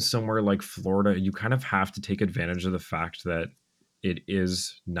in somewhere like Florida, you kind of have to take advantage of the fact that it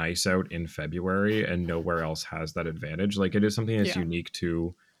is nice out in February and nowhere else has that advantage. Like it is something that's unique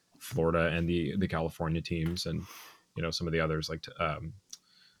to Florida and the California teams, and some of the others like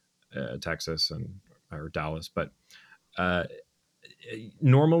Texas or Dallas, but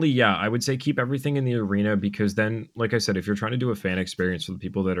normally, I would say keep everything in the arena, because then, like I said, if you're trying to do a fan experience for the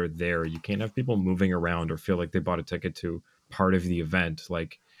people that are there, you can't have people moving around or feel like they bought a ticket to part of the event.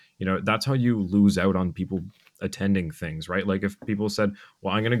 Like, that's how you lose out on people attending things, right? Like if people said,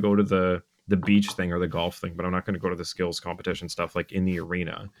 well, I'm going to go to the beach thing or the golf thing, but I'm not going to go to the skills competition stuff like in the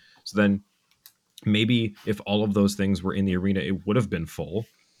arena. So then maybe if all of those things were in the arena, it would have been full,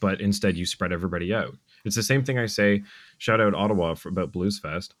 but instead you spread everybody out. It's the same thing I say, shout out Ottawa about Blues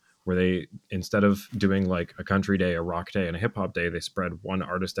Fest, where they, instead of doing like a country day, a rock day, and a hip hop day, they spread one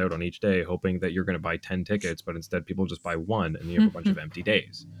artist out on each day, hoping that you're going to buy 10 tickets, but instead people just buy one and you have a bunch of empty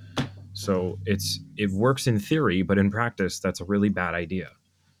days. So it works in theory, but in practice, that's a really bad idea.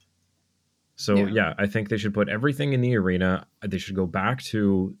 So I think they should put everything in the arena. They should go back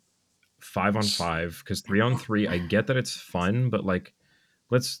to 5-on-5, because 3-on-3, I get that it's fun, but like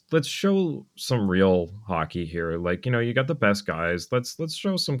let's show some real hockey here. Like, you got the best guys. Let's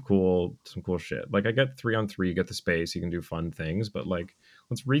show some cool shit. Like, I get 3-on-3, you get the space, you can do fun things, but like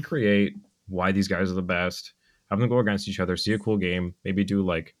let's recreate why these guys are the best. Have them go against each other, see a cool game, maybe do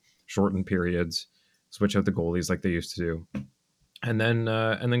like shortened periods, switch out the goalies like they used to do. And then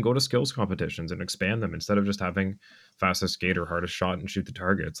go to skills competitions and expand them instead of just having fastest skate or hardest shot and shoot the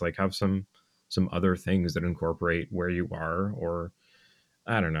targets. Like, have some other things that incorporate where you are, or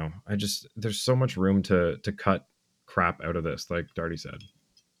I don't know. There's so much room to cut crap out of this, like Darty said.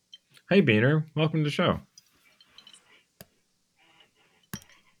 Hey Beaner, welcome to the show.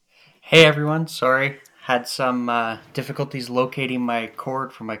 Hey everyone, sorry. Had some difficulties locating my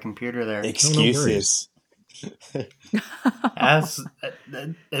cord for my computer there. Excuses. It's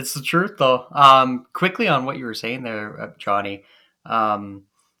the truth though. Quickly on what you were saying there, Johnny.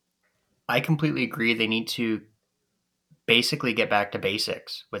 I completely agree. They need to basically get back to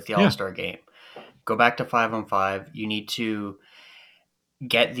basics with the All-Star game. Go back to 5-on-5. You need to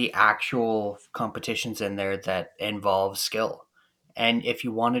get the actual competitions in there that involve skill. And if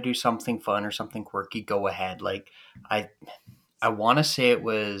you want to do something fun or something quirky, go ahead. Like I want to say it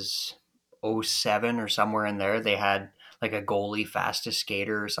was 07 or somewhere in there. They had like a goalie fastest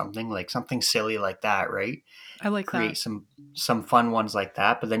skater or something, like something silly like that, right? I like Create that. some fun ones like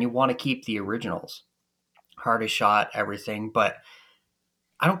that. But then you want to keep the originals, hardest shot, everything. But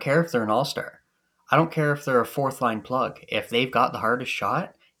I don't care if they're an all-star. I don't care if they're a fourth line plug. If they've got the hardest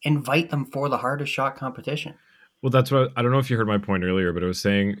shot, invite them for the hardest shot competition. Well, that's what I don't know if you heard my point earlier, but I was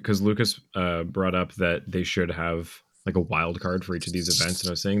saying, because Lucas brought up that they should have like a wild card for each of these events, and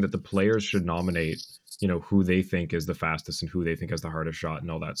I was saying that the players should nominate, who they think is the fastest and who they think has the hardest shot and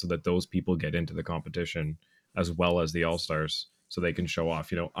all that, so that those people get into the competition as well as the all-stars, so they can show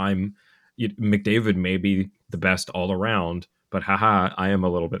off. McDavid may be the best all around, but haha, I am a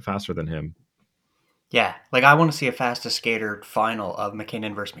little bit faster than him. Yeah, like I want to see a fastest skater final of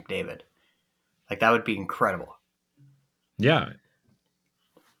McKinnon versus McDavid. Like that would be incredible. Yeah.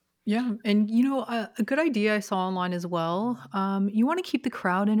 Yeah, and a good idea I saw online as well. You want to keep the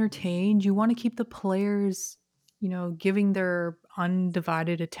crowd entertained. You want to keep the players, giving their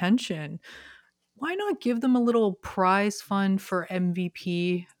undivided attention. Why not give them a little prize fund for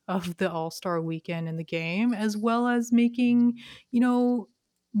MVP of the All-Star weekend in the game, as well as making,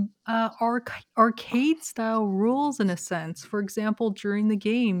 arcade style rules in a sense. For example, during the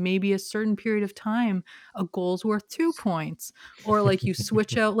game, maybe a certain period of time, a goal's worth 2 points, or like you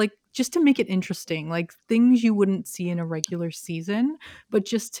switch out, like just to make it interesting, like things you wouldn't see in a regular season, but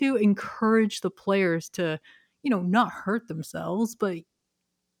just to encourage the players to, not hurt themselves, but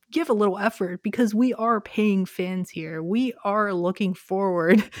give a little effort, because we are paying fans here. We are looking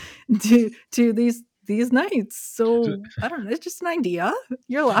forward to these nights. So I don't know. It's just an idea.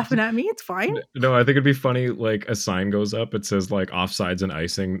 You're laughing at me. It's fine. No, I think it'd be funny. Like a sign goes up. It says like offsides and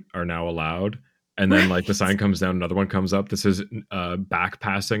icing are now allowed. And then like the sign comes down, another one comes up. This is back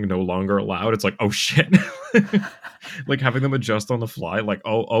passing no longer allowed. It's like, oh shit. Like having them adjust on the fly. Like,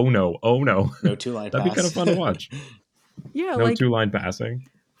 oh no. No two-line That'd pass. be kind of fun to watch. Yeah, No like two-line passing.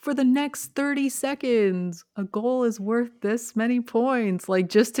 for the next 30 seconds, a goal is worth this many points. Like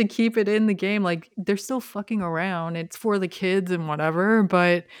just to keep it in the game. Like they're still fucking around. It's for the kids and whatever,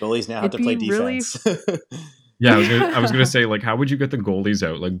 but Goalies now have to it'd play be really defense. Yeah, I was gonna say, like, how would you get the goalies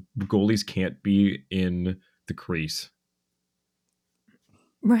out? Like, goalies can't be in the crease.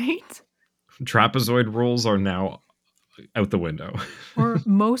 right? Trapezoid rules are now out the window. Or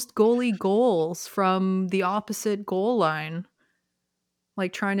most goalie goals from the opposite goal line,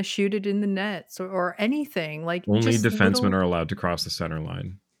 like trying to shoot it in the nets, or anything. Like Only just defensemen are allowed to cross the center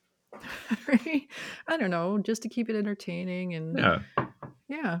line. right? I don't know, just to keep it entertaining and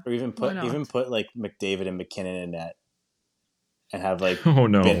yeah. Or even Why not? put like McDavid and McKinnon in net, and have like Oh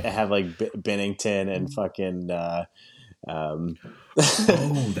no. Bennington and fucking Oh, that's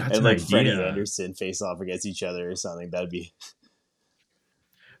and an like Freddie idea. Anderson face off against each other or something. That'd be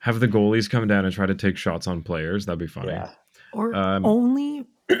Have the goalies come down and try to take shots on players. That'd be funny. yeah. Or Um,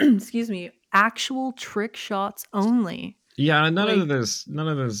 excuse me, actual trick shots only. Yeah, none Like- of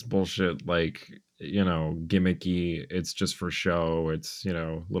this bullshit, like, gimmicky. It's just for show. It's,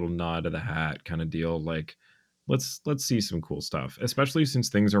 little nod to the hat kind of deal. Like, let's see some cool stuff, especially since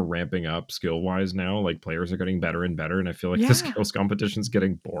things are ramping up skill wise now. Like, players are getting better and better, and I feel like Yeah. the skills competition's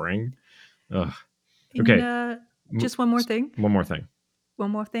getting boring. Ugh. And, Okay. just one more thing. One more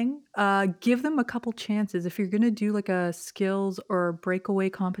thing. Give them a couple chances. If you're gonna do like a skills or breakaway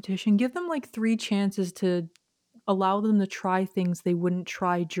competition, give them like 3 chances to allow them to try things they wouldn't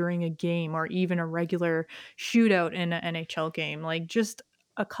try during a game or even a regular shootout in an NHL game. Like just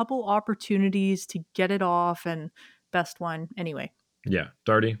a couple opportunities to get it off and best one anyway. Yeah,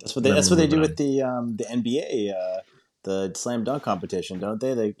 Darty. That's what they do with the NBA, the slam dunk competition, don't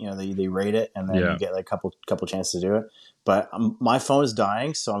they? They rate it, and then you get like couple chances to do it. But my phone is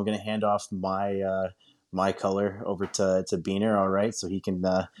dying, so I'm going to hand off my color over to Beaner. All right, so he can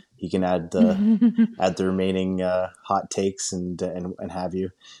add the remaining hot takes and have you.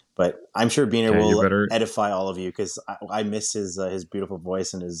 But I'm sure Beaner will edify all of you, because I miss his beautiful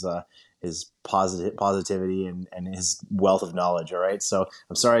voice and his positivity and his wealth of knowledge. All right, so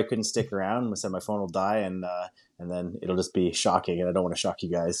I'm sorry I couldn't stick around. I said my phone will die, and then it'll just be shocking, and I don't want to shock you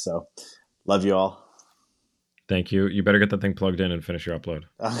guys. So love you all. Thank you. You better get that thing plugged in and finish your upload.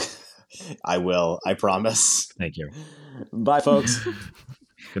 I will. I promise. Thank you. Bye, folks.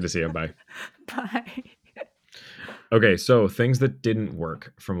 Good to see you. Bye. Bye. Okay, so things that didn't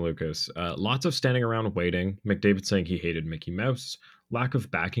work from Lucas. Lots of standing around waiting. McDavid saying he hated Mickey Mouse. Lack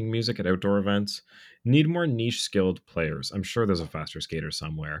of backing music at outdoor events. Need more niche skilled players. I'm sure there's a faster skater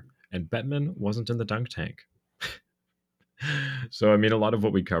somewhere. And Bettman wasn't in the dunk tank. So, I mean, a lot of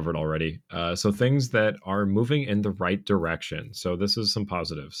what we covered already. So things that are moving in the right direction. So this is some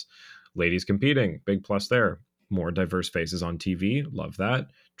positives. Ladies competing, big plus there. More diverse faces on TV, love that.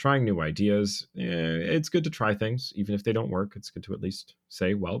 Trying new ideas, it's good to try things, even if they don't work. It's good to at least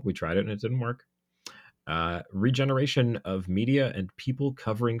say, well, we tried it and it didn't work. Regeneration of media and people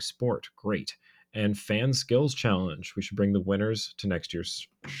covering sport, great. And fan skills challenge, we should bring the winners to next year's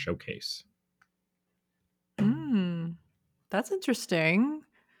showcase. That's interesting.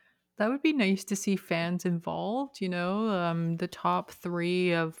 That would be nice to see fans involved, the top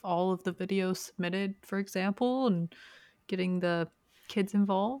 3 of all of the videos submitted, for example, and getting the kids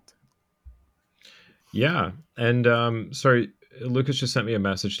involved. Yeah. And sorry, Lucas just sent me a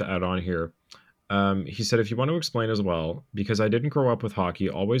message to add on here. He said, if you want to explain as well, because I didn't grow up with hockey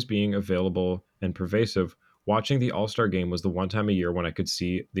always being available and pervasive, watching the All-Star game was the one time a year when I could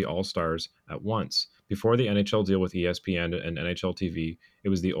see the All-Stars at once. Before the NHL deal with ESPN and NHL TV, it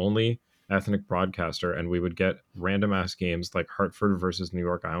was the only ethnic broadcaster, and we would get random ass games like Hartford versus New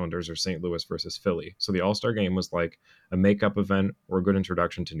York Islanders or St. Louis versus Philly. So the All-Star game was like a makeup event or a good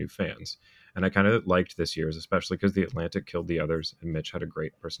introduction to new fans. And I kind of liked this year's, especially because the Atlantic killed the others and Mitch had a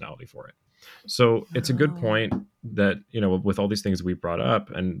great personality for it. So it's a good point that, with all these things we brought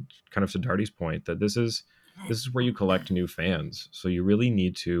up, and kind of to Darty's point, that this is where you collect new fans. So you really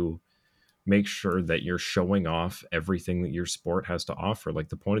need to make sure that you're showing off everything that your sport has to offer. Like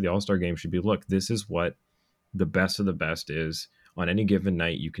the point of the All-Star game should be, look, this is what the best of the best is. On any given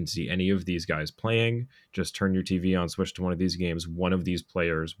night, you can see any of these guys playing. Just turn your TV on, switch to one of these games. One of these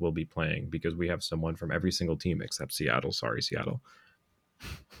players will be playing because we have someone from every single team except Seattle. Sorry, Seattle.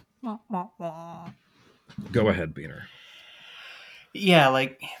 Go ahead, Beaner. Yeah,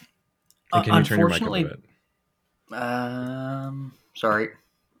 like, and can you turn your mic up a bit? Sorry.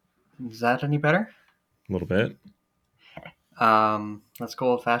 Is that any better? A little bit. Let's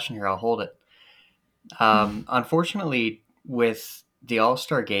go old fashioned here. I'll hold it. Unfortunately, with the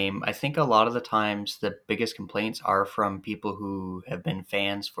All-Star game, I think a lot of the times the biggest complaints are from people who have been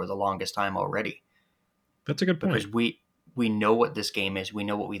fans for the longest time already. That's a good point. Because we know what this game is. We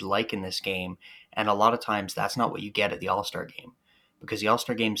know what we like in this game. And a lot of times that's not what you get at the All-Star game. Because the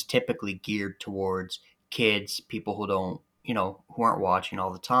All-Star game is typically geared towards kids, people who don't, who aren't watching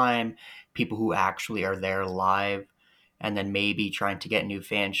all the time, people who actually are there live, and then maybe trying to get new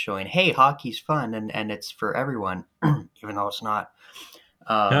fans showing, hey, hockey's fun and it's for everyone, even though it's not.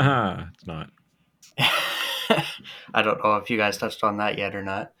 It's not. I don't know if you guys touched on that yet or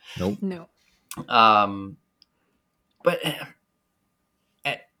not. Nope. No. But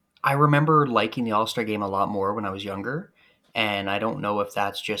I remember liking the All-Star game a lot more when I was younger, and I don't know if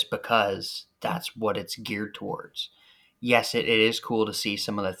that's just because that's what it's geared towards. Yes, it is cool to see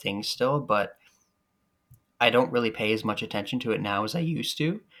some of the things still, but I don't really pay as much attention to it now as I used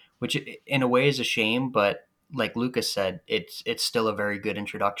to, which in a way is a shame, but like Lucas said, it's still a very good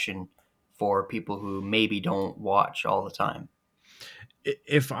introduction for people who maybe don't watch all the time.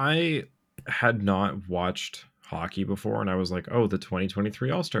 If I had not watched hockey before and I was like, oh, the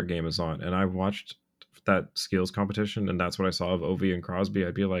 2023 All-Star game is on, and I watched that skills competition and that's what I saw of Ovi and Crosby,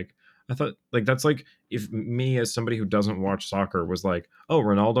 I'd be like, I thought, like, that's like if me as somebody who doesn't watch soccer was like, oh,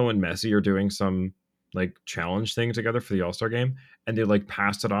 Ronaldo and Messi are doing some like challenge thing together for the All-Star game, and they like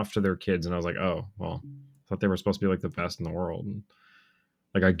passed it off to their kids, and I was like, oh, well, I thought they were supposed to be like the best in the world. And,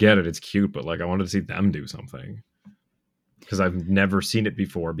 like, I get it, it's cute, but like I wanted to see them do something because I've never seen it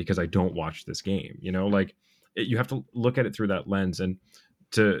before because I don't watch this game, like you have to look at it through that lens. And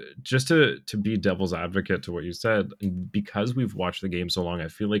to be devil's advocate to what you said, because we've watched the game so long, I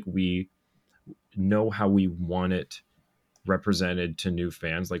feel like we know how we want it represented to new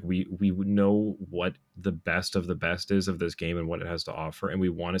fans. Like we would know what the best of the best is of this game and what it has to offer, and we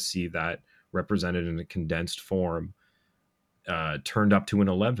want to see that represented in a condensed form, turned up to an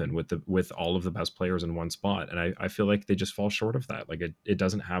 11 with all of the best players in one spot. And I feel like they just fall short of that. Like it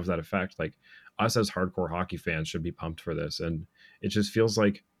doesn't have that effect. Like us as hardcore hockey fans should be pumped for this, and it just feels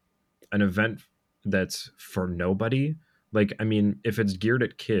like an event that's for nobody. Like, I mean, if it's geared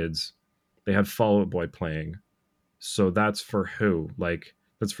at kids, they have Fall Out Boy playing, so that's for who? Like,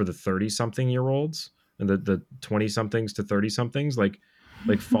 that's for the 30 something year olds and the 20 somethings to 30 somethings. Like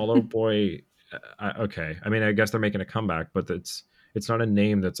Fall Out Boy. Okay, I mean, I guess they're making a comeback, but it's not a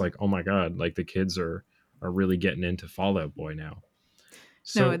name that's like, oh my god, like the kids are really getting into Fall Out Boy now.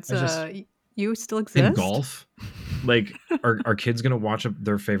 So No, it's you still in exist. golf, like are kids gonna watch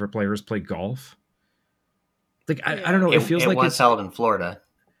their favorite players play golf? Like I don't know. It feels like was it's held in Florida.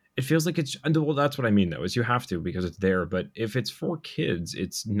 It feels like it's, well, that's what I mean though, is you have to, because it's there. But if it's for kids,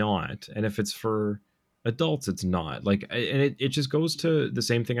 it's not, and if it's for adults, it's not. Like, and it just goes to the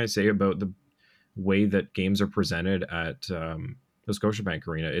same thing I say about the way that games are presented at the Scotiabank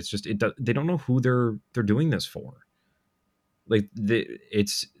Arena. It's just they don't know who they're doing this for. Like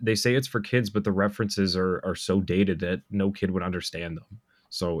they say it's for kids, but the references are so dated that no kid would understand them.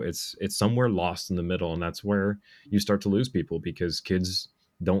 So it's somewhere lost in the middle, and that's where you start to lose people, because kids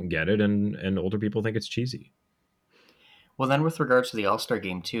don't get it, and older people think it's cheesy. Well, then with regards to the All-Star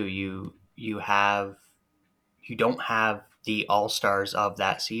game too, you don't have the All-Stars of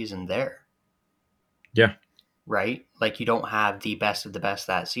that season there. Yeah. Right? Like, you don't have the best of the best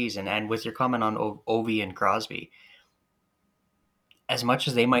that season. And with your comment on Ovi and Crosby, as much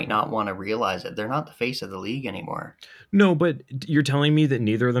as they might not want to realize it, they're not the face of the league anymore. No, but you're telling me that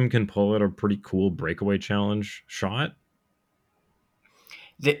neither of them can pull out a pretty cool breakaway challenge shot?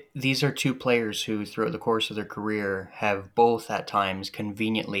 These are two players who, throughout the course of their career, have both at times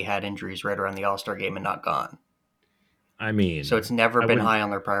conveniently had injuries right around the All-Star game and not gone. I mean, so it's never been high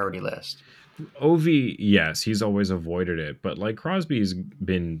on their priority list. Ovi, yes, he's always avoided it, but like Crosby's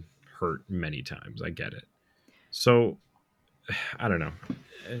been hurt many times. I get it. So I don't know.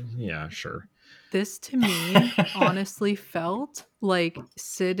 Yeah, sure. This to me honestly felt like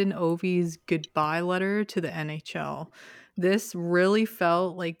Sid and Ovi's goodbye letter to the NHL. This really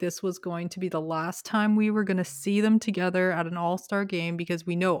felt like this was going to be the last time we were going to see them together at an All-Star game, because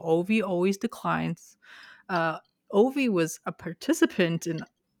we know Ovi always declines. Ovi was a participant in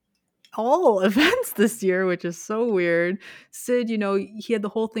all events this year, which is so weird. Sid, he had the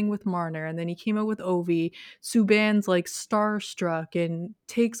whole thing with Marner, and then he came out with Ovi. Subban's like starstruck and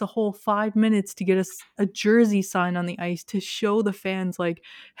takes a whole 5 minutes to get us a jersey sign on the ice to show the fans, like,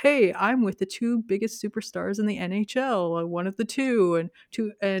 hey, I'm with the two biggest superstars in the NHL, one of the two.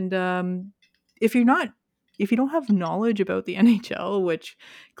 And if you don't have knowledge about the NHL, which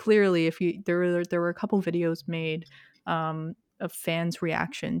clearly, there were a couple videos made of fans'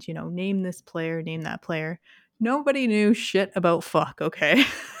 reactions, name this player, name that player. Nobody knew shit about fuck, okay?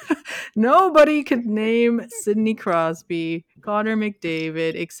 Nobody could name Sidney Crosby, Connor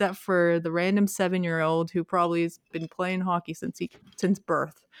McDavid, except for the random 7-year-old who probably has been playing hockey since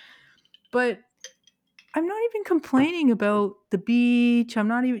birth. But I'm not even complaining about the beach. I'm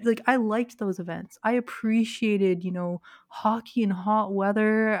not even, like, I liked those events. I appreciated, hockey in hot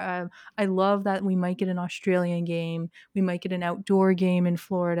weather. I love that we might get an Australian game. We might get an outdoor game in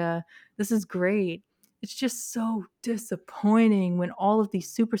Florida. This is great. It's just so disappointing when all of these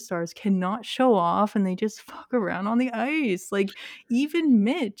superstars cannot show off and they just fuck around on the ice. Like, even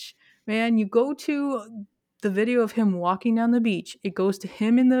Mitch, man, you go to the video of him walking down the beach. It goes to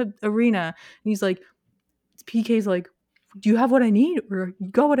him in the arena, and he's like, PK's like, do you have what I need? Or you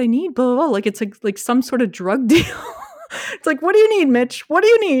got what I need? Blah, blah, blah. Like, it's like some sort of drug deal. It's like, what do you need, Mitch? What do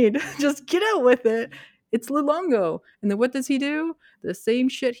you need? Just get out with it. It's Luongo. And then what does he do? The same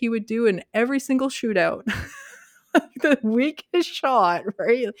shit he would do in every single shootout. The weakest shot,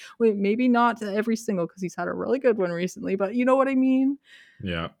 right? Wait, maybe not every single, because he's had a really good one recently, but you know what I mean?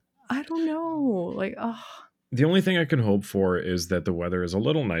 Yeah. I don't know. Like, The only thing I can hope for is that the weather is a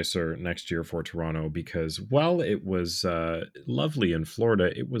little nicer next year for Toronto, because while it was lovely in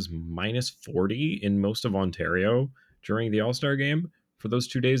Florida, it was minus 40 in most of Ontario during the All-Star game for those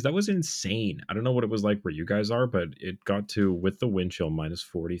 2 days. That was insane. I don't know what it was like where you guys are, but it got to, with the wind chill, minus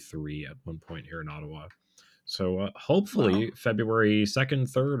 43 at one point here in Ottawa. So hopefully February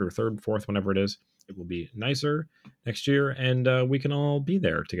 2nd, 3rd, or 3rd, 4th, whenever it is, it will be nicer next year, and we can all be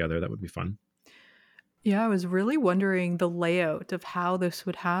there together. That would be fun. Yeah, I was really wondering the layout of how this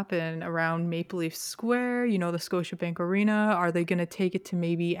would happen around Maple Leaf Square, the Scotiabank Arena. Are they going to take it to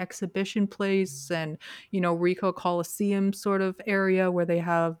maybe Exhibition Place and, Ricoh Coliseum sort of area where they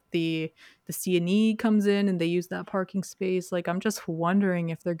have the C&E comes in and they use that parking space? Like, I'm just wondering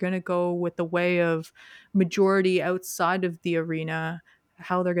if they're going to go with the way of majority outside of the arena,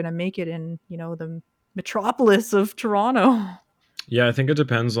 how they're going to make it in, the metropolis of Toronto. Yeah, I think it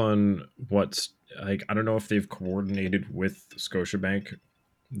depends on what's like. I don't know if they've coordinated with Scotiabank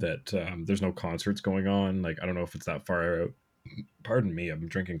that there's no concerts going on. Like, I don't know if it's that far out. Pardon me, I'm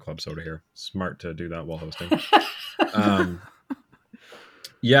drinking club soda here. Smart to do that while hosting.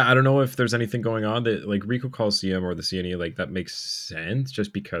 Yeah, I don't know if there's anything going on that like Ricoh Coliseum or the CNE, like that makes sense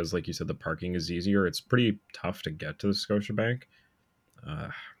just because, like you said, the parking is easier. It's pretty tough to get to the Scotiabank.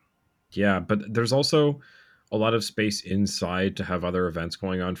 Yeah, but there's also a lot of space inside to have other events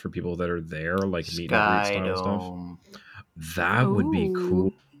going on for people that are there, like meet and greet style stuff. Skydome. That would be cool.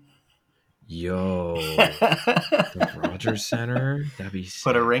 Ooh. Yo, the Rogers Center. That'd be sick.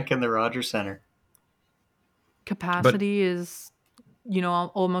 Put a rink in the Rogers Center. Capacity is,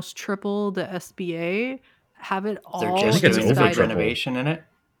 almost triple the SBA. Have it all They're just think it's doing over the big triple. renovation in it.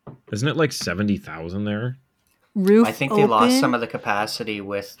 Isn't it like 70,000 there? roof I think they lost open? some of the capacity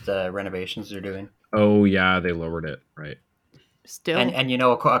with the renovations they're doing. Oh yeah, they lowered it, right? Still. And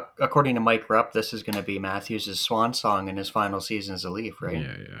according to Mike Rupp, this is going to be Matthews' swan song in his final season as a Leaf, right?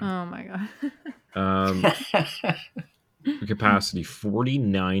 Yeah. Oh my god. Capacity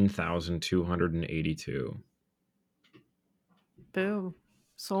 49,282. Boom.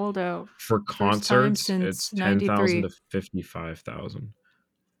 Sold out. For First time concerts, since it's 10,000 93. to 55,000.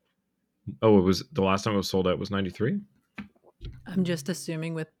 Oh, it was the last time it was sold out was 93? I'm just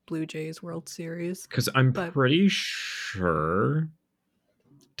assuming with Blue Jays World Series. Because I'm But- pretty sure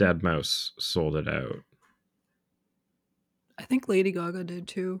Deadmau5 sold it out. I think Lady Gaga did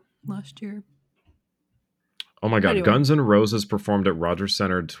too last year. Oh my god, Anyway. Guns N' Roses performed at Rogers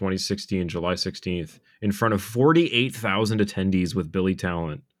Center 2016, July 16th, in front of 48,000 attendees with Billy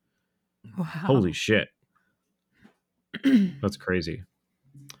Talent. Wow. Holy shit. That's crazy.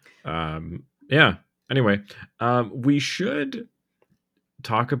 Yeah. Anyway, we should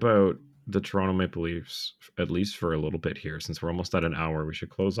talk about the Toronto Maple Leafs at least for a little bit here, since we're almost at an hour. We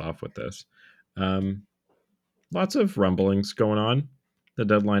should close off with this. Lots of rumblings going on. The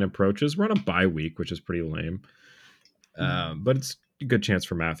deadline approaches. We're on a bye week, which is pretty lame. But it's a good chance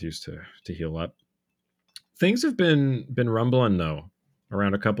for Matthews to heal up. Things have been rumbling though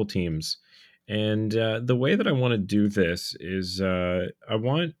around a couple teams. And the way that I want to do this is I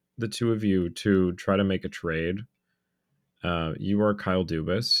want the two of you to try to make a trade. You are Kyle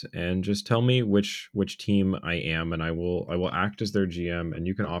Dubas, and just tell me which team I am, and I will act as their GM, and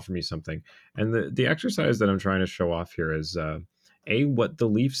you can offer me something. And the exercise that I'm trying to show off here is what the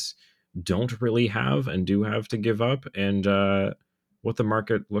Leafs don't really have and do have to give up, and what the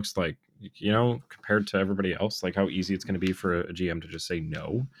market looks like, compared to everybody else, like how easy it's going to be for a GM to just say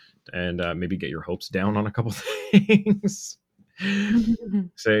no and maybe get your hopes down on a couple things.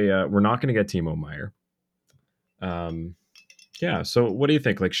 Say we're not going to get Timo Meier. Yeah, so what do you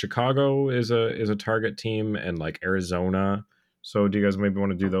think? Like Chicago is a target team, and like Arizona. So do you guys maybe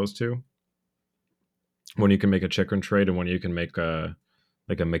want to do those two? When you can make a Chychrun trade, and when you can make a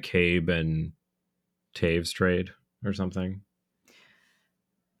McCabe and Taves trade or something.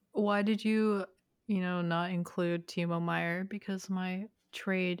 Why did you, not include Timo Meier? Because my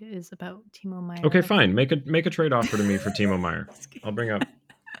trade is about Timo Meier. Okay, fine. Make a trade offer to me for Timo Meier. I'll bring up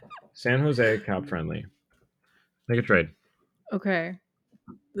San Jose cap friendly. Make a trade. Okay.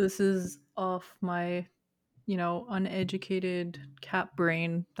 This is off my, uneducated cap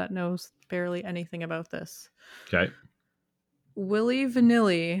brain that knows barely anything about this. Okay. Willie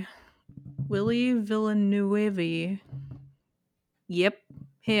Villanueva. Yep,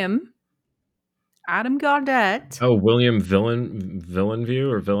 him. Adam Gaudette. Oh, William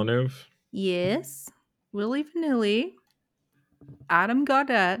Villeneuve or Villeneuve? Yes. Willie Vanilli. Adam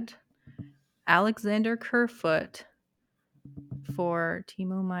Gaudette. Alexander Kerfoot for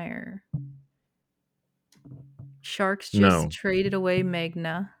Timo Meier. Sharks just traded away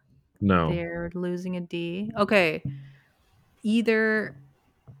Magna. No. They're losing a D. Okay. Either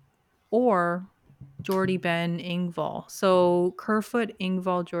or Jordy Ben, Engvall. So Kerfoot,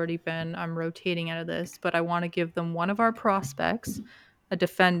 Engvall, Jordy Ben, I'm rotating out of this, but I want to give them one of our prospects, a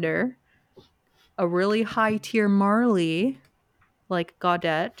defender, a really high tier Marley, like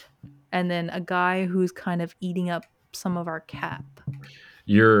Gaudette, and then a guy who's kind of eating up some of our cap.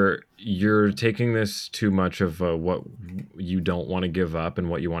 You're taking this too much of what you don't want to give up and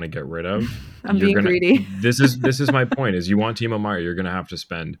what you want to get rid of. I'm You're being gonna. greedy. This is my point. Is you want Timo Meyer, you're gonna have to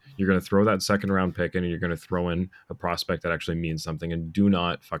spend. You're gonna throw that second round pick in, and you're gonna throw in a prospect that actually means something. And do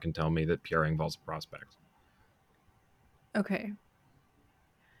not fucking tell me that Pierre Engvall's a prospect. Okay.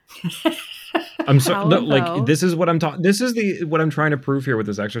 I'm sorry. How No, like about- this is what I'm talking. This is what I'm trying to prove here with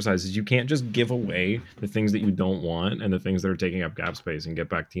this exercise is you can't just give away the things that you don't want and the things that are taking up cap space and get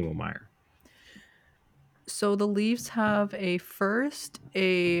back Timo Meyer. So the Leafs have a first,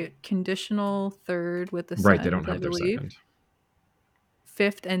 a conditional third with the Right, they Sens, don't have I their believe. second.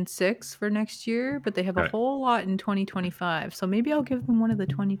 Fifth and sixth for next year, but they have a Okay. whole lot in 2025. So maybe I'll give them one of the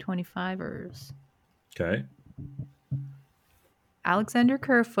 2025ers. Okay. Alexander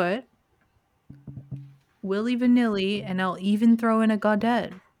Kerfoot, Willie Vanilli, and I'll even throw in a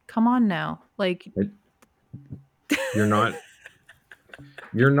Gaudette. Come on now. Like, You're not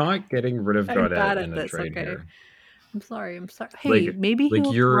getting rid of I'm bad Gaudette at in a this, trade okay? here. I'm sorry. Hey, Like- maybe like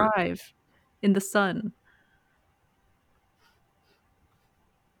he'll you're- thrive in the sun.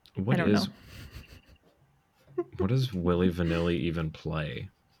 What I don't is know. what does Willie Vanilli even play?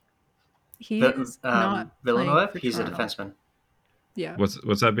 He's not Villeneuve. playing for He's a Toronto. defenseman. Yeah.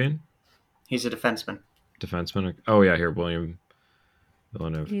 What's that mean? He's a defenseman. Defenseman? Oh yeah, here William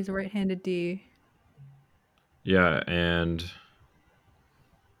Villeneuve. He's a right-handed D. Yeah, and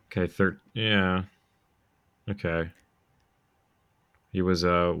okay, yeah. Okay. He was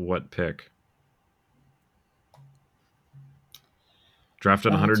what pick?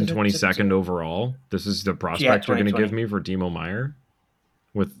 Drafted 122nd overall. This is the prospect you're going to give me for Timo Meyer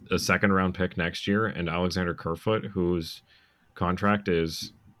with a second round pick next year and Alexander Kerfoot, whose contract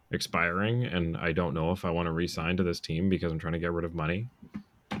is expiring, and I don't know if I want to re-sign to this team because I'm trying to get rid of money.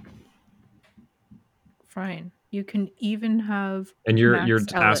 Fine. You can even have And you're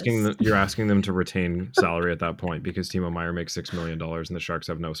Max asking Ellis. you're asking them to retain salary at that point because Timo Meyer makes $6 million and the Sharks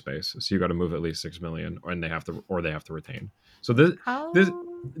have no space. So you got to move at least $6 million, and they have to retain. So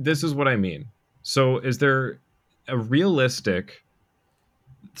this is what I mean. So is there a realistic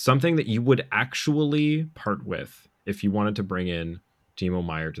something that you would actually part with if you wanted to bring in Timo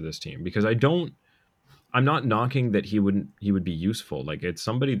Meyer to this team? Because I'm not knocking that he would be useful. Like, it's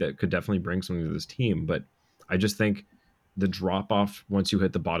somebody that could definitely bring something to this team, but I just think the drop off once you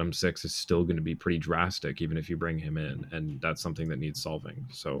hit the bottom six is still going to be pretty drastic, even if you bring him in, and that's something that needs solving.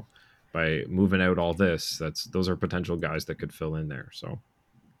 So by moving out all this, those are potential guys that could fill in there. So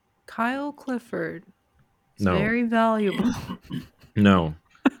Kyle Clifford is No. very valuable. no.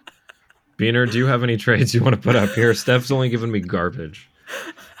 Beaner, do you have any trades you want to put up here? Steph's only giving me garbage.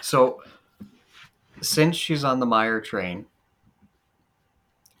 So, since she's on the Meyer train,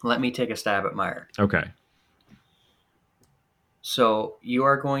 let me take a stab at Meyer. Okay. So, you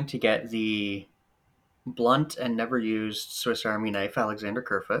are going to get the blunt and never used Swiss Army knife, Alexander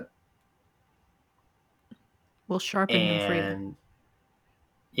Kerfoot. We'll sharpen him for you. And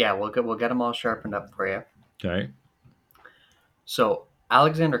yeah, we'll get them all sharpened up for you. Okay. So,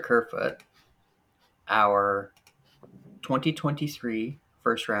 Alexander Kerfoot, our 2023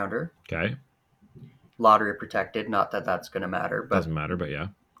 first rounder, Okay. lottery protected. Not that that's going to matter, but Doesn't matter, but yeah.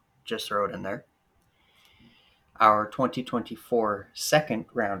 just throw it in there. Our 2024 second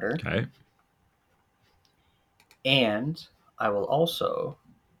rounder, Okay. and I will also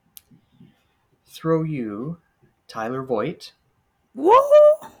throw you Tyler Voigt,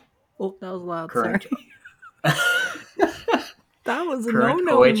 Whoa! Oh, that was loud. current Sorry. That was a current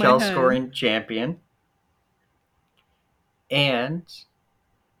no-no in my OHL head. scoring champion, and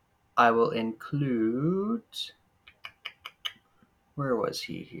I will include. Where was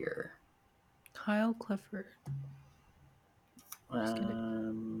he here? Kyle Clifford.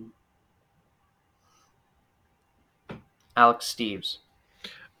 Alex Steves.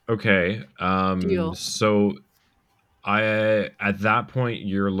 Okay. Deal. So at that point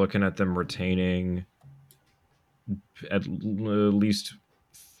you're looking at them retaining at least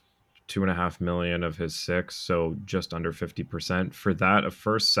 2.5 million of his 6, so just under 50%. For that, a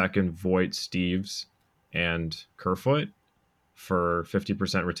first, second, Voigt, Steves, and Kerfoot. For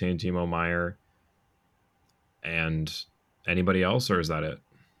 50% retain Timo Meyer. And anybody else, or is that it?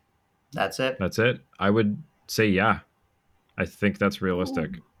 That's it. That's it? I would say yeah. I think that's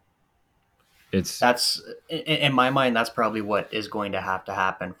realistic. That's in my mind. That's probably what is going to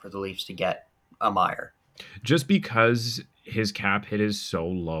happen for the Leafs to get a Meyer. Just because his cap hit is so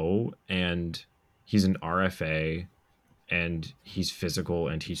low, and he's an RFA, and he's physical,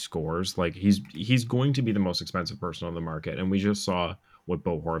 and he scores. Like, he's going to be the most expensive person on the market, and we just saw what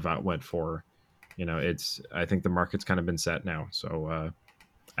Bo Horvat went for. I think the market's kind of been set now. So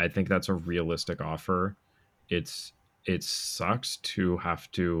I think that's a realistic offer. It sucks to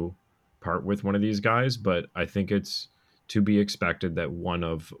have to part with one of these guys, but I think it's to be expected that one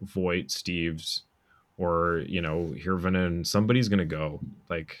of Voigt, Steves, or Hirvonen, somebody's gonna go.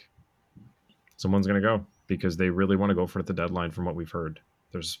 Like someone's gonna go because they really want to go for it at the deadline. From what we've heard,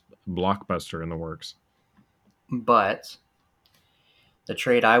 there's blockbuster in the works. But the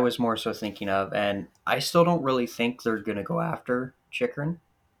trade I was more so thinking of, and I still don't really think they're going to go after Chychrun,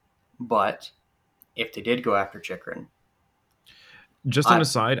 but if they did go after Chychrun, Just an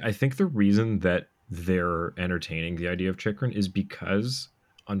aside, I think the reason that they're entertaining the idea of Chychrun is because,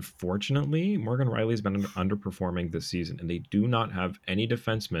 unfortunately, Morgan Riley's been underperforming this season, and they do not have any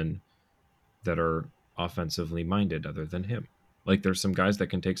defensemen that are offensively minded other than him. Like, there's some guys that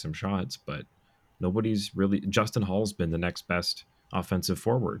can take some shots, but nobody's really. Justin Hall's been the next best offensive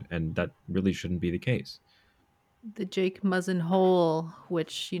forward, and that really shouldn't be the case. The Jake Muzzin hole,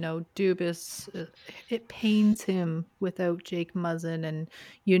 which, Dubas, it pains him without Jake Muzzin, and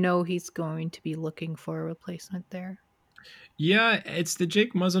he's going to be looking for a replacement there. Yeah, it's the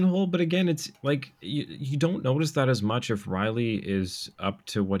Jake Muzzin hole, but again, it's like you don't notice that as much if Riley is up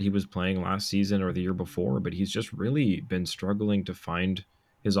to what he was playing last season or the year before, but he's just really been struggling to find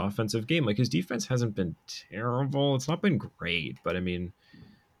his offensive game. Like his defense hasn't been terrible. It's not been great, but I mean,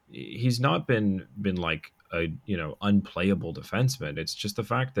 he's not been like a unplayable defenseman. It's just the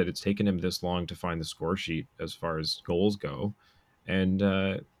fact that it's taken him this long to find the score sheet as far as goals go, and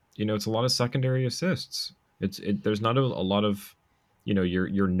it's a lot of secondary assists. There's not a lot of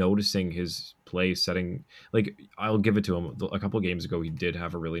you're noticing his play setting. Like I'll give it to him. A couple of games ago, he did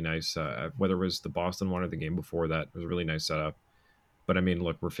have a really nice whether it was the Boston one or the game before that, it was a really nice setup. But I mean,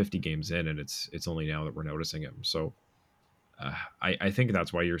 look, we're 50 games in, and it's only now that we're noticing him. So I think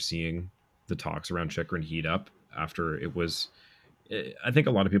that's why you're seeing the talks around Chychrun heat up after it was. I think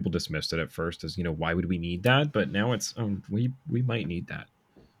a lot of people dismissed it at first as why would we need that, but now it's we might need that.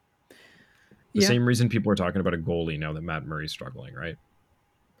 The same reason people are talking about a goalie now that Matt Murray's struggling, right?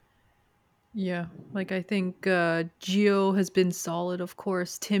 Yeah, like I think Gio has been solid, of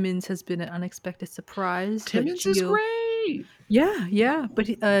course. Timmins has been an unexpected surprise. Timmins is great. Yeah, but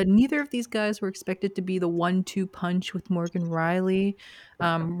neither of these guys were expected to be the 1-2 punch with Morgan Riley.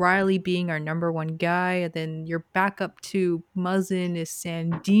 Riley being our number one guy, and then your backup to Muzzin is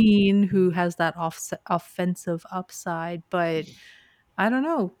Sandin, who has that offensive upside, but I don't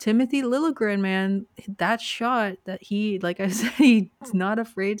know. Timothy Liljegren, man, that shot that he, like I said, he's not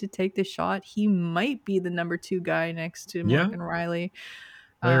afraid to take the shot. He might be the number 2 guy next to Morgan Riley.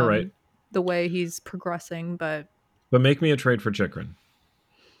 No, you're right. The way he's progressing, but make me a trade for Chychrun.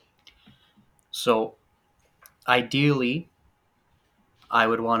 So, ideally, I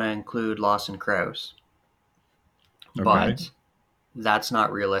would want to include Lawson Crouse, but that's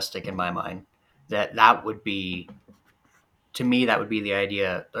not realistic in my mind. That would be. To me, that would be the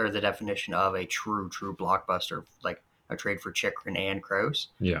idea or the definition of a true blockbuster, like a trade for Chychrun and Crouse.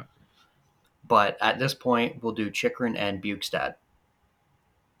 Yeah. But at this point, we'll do Chychrun and Bukestad.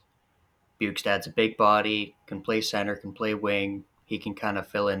 Bukestad's a big body, can play center, can play wing. He can kind of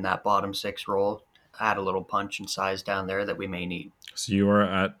fill in that bottom 6 role, add a little punch and size down there that we may need. So you are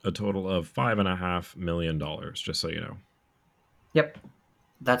at a total of $5.5 million, just so you know. Yep.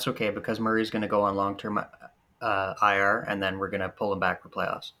 That's okay because Murray's going to go on long-term IR, and then we're going to pull him back for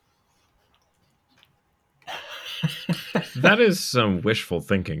playoffs. That is some wishful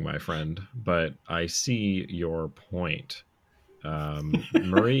thinking, my friend, but I see your point.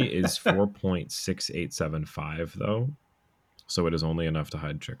 Murray is 4.6875 though, so it is only enough to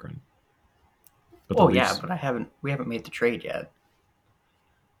hide Chychrun. But we haven't made the trade yet.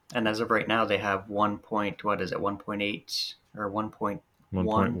 And as of right now, they have 1.8 or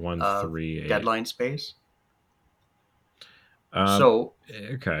 1.1 deadline space.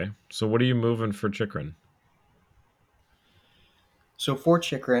 Okay. So what are you moving for Chychrun? So for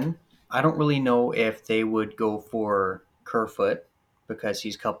Chychrun, I don't really know if they would go for Kerfoot because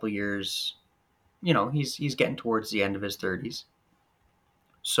he's a couple years, he's getting towards the end of his 30s.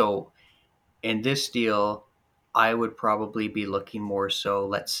 So in this deal, I would probably be looking more so,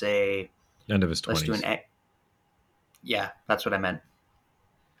 let's say... End of his 20s. Yeah, that's what I meant.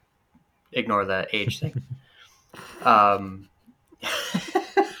 Ignore the age thing.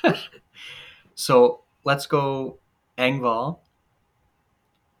 So let's go Engvall,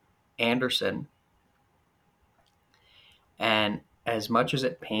 Anderson, and as much as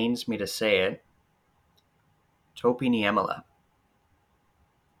it pains me to say it, Topi Niemela.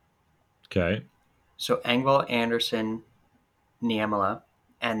 Okay. So Engvall, Anderson, Niemela,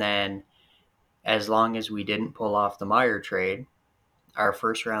 and then as long as we didn't pull off the Meyer trade, our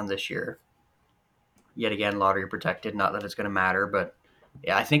first round this year, yet again, lottery protected. Not that it's going to matter, but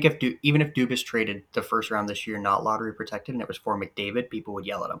yeah, I think even if Dubas traded the first round this year not lottery protected and it was for McDavid, people would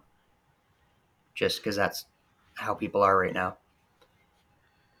yell at him just because that's how people are right now.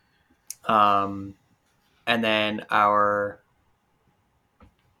 And then our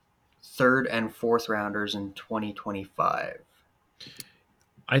third and fourth rounders in 2025.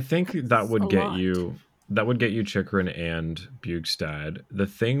 I think that would a get lot. you Chikrin and Bugstad. The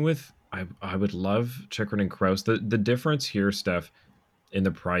thing with I would love Chikrin and Kraus. The difference here, Steph, in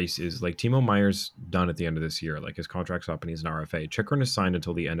the price is like Timo Meyer's done at the end of this year. Like his contract's up and he's an RFA. Chikrin is signed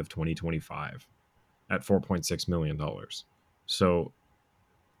until the end of 2025 at $4.6 million. So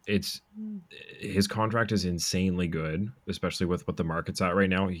it's his contract is insanely good, especially with what the market's at right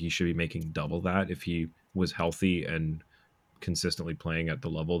now. He should be making double that if he was healthy and consistently playing at the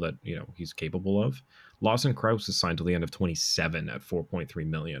level that he's capable of. Lawson Krause is signed till the end of 27 at 4.3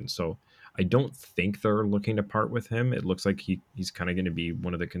 million. So I don't think they're looking to part with him. It looks like he's kind of going to be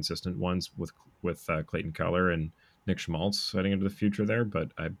one of the consistent ones with Clayton Keller and Nick Schmaltz heading into the future there.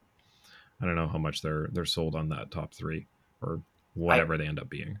 But I don't know how much they're sold on that top three or whatever they end up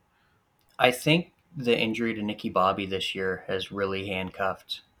being. I think the injury to Nicky Bobby this year has really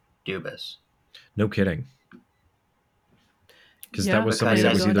handcuffed Dubas. No kidding. Because that was somebody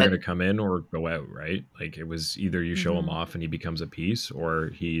that was either going to come in or go out, right? Like it was either you show him off and he becomes a piece,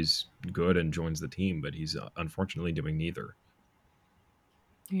 or he's good and joins the team, but he's unfortunately doing neither.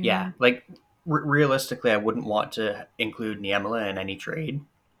 Yeah, like realistically, I wouldn't want to include Niemela in any trade,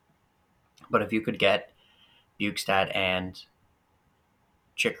 but if you could get Bugstad and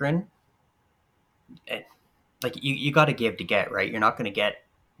Chikrin, like you got to give to get, right? You're not going to get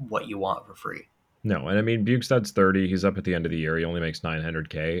what you want for free. No, and I mean Bugstad's 30. He's up at the end of the year. He only makes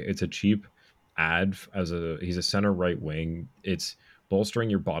 $900K. It's a cheap ad he's a center right wing. It's bolstering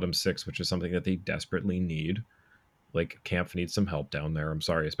your bottom six, which is something that they desperately need. Like Kampf needs some help down there. I'm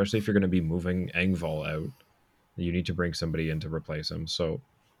sorry, especially if you're going to be moving Engvall out, you need to bring somebody in to replace him. So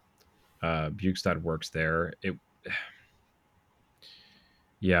Bugstad works there.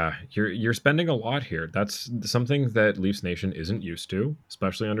 Yeah, you're spending a lot here. That's something that Leafs Nation isn't used to,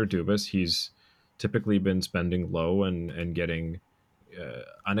 especially under Dubas. He's typically been spending low and getting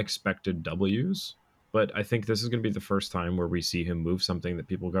unexpected W's. But I think this is going to be the first time where we see him move something that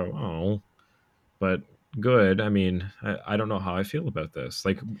people go, oh, but good. I mean, I don't know how I feel about this.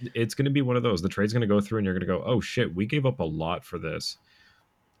 Like, it's going to be one of those. The trade's going to go through and you're going to go, oh, shit, we gave up a lot for this.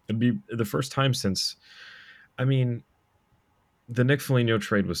 It'd be the first time since, I mean, the Nick Foligno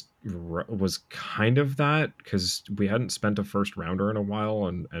trade was kind of that because we hadn't spent a first rounder in a while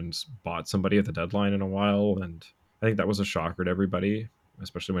and bought somebody at the deadline in a while, and I think that was a shocker to everybody,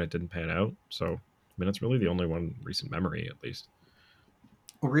 especially when it didn't pan out. So I mean, it's really the only one recent memory, at least.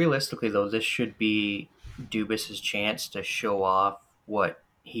 Realistically, though, this should be Dubas's chance to show off what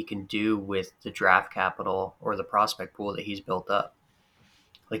he can do with the draft capital or the prospect pool that he's built up.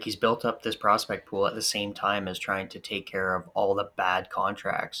 Like he's built up this prospect pool at the same time as trying to take care of all the bad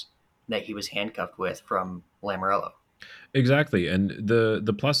contracts that he was handcuffed with from Lamoriello. Exactly. And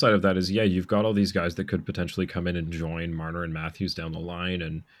the plus side of that is, yeah, you've got all these guys that could potentially come in and join Marner and Matthews down the line.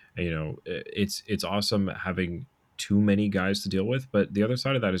 And it's awesome having too many guys to deal with. But the other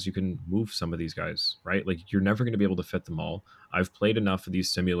side of that is you can move some of these guys, right? Like you're never going to be able to fit them all. I've played enough of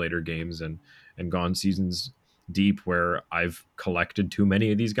these simulator games and gone seasons deep where I've collected too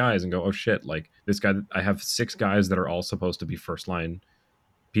many of these guys and go, oh shit, like this guy, I have 6 guys that are all supposed to be first line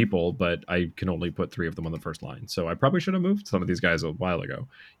people, but I can only put 3 of them on the first line. So I probably should have moved some of these guys a while ago.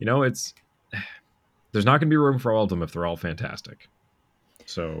 It's there's not going to be room for all of them if they're all fantastic.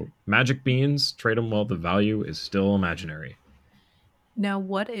 So magic beans, trade them while the value is still imaginary. Now,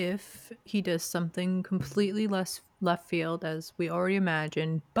 what if he does something completely less left field, as we already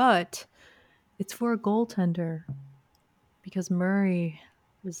imagined, but it's for a goaltender because Murray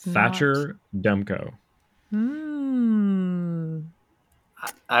is Thatcher Demko.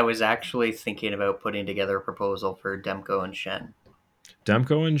 I was actually thinking about putting together a proposal for Demko and Schenn.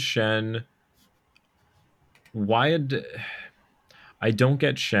 Demko and Schenn. I don't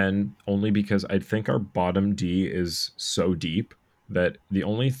get Schenn only because I think our bottom D is so deep that the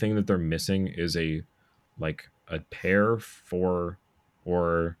only thing that they're missing is a pair for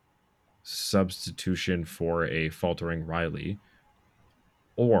or substitution for a faltering Riley,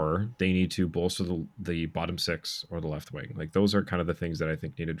 or they need to bolster the bottom 6 or the left wing. Like those are kind of the things that I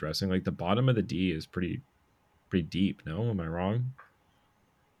think need addressing. Like the bottom of the D is pretty deep. No, am I wrong?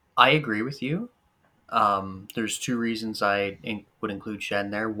 I agree with you. There's 2 reasons I would include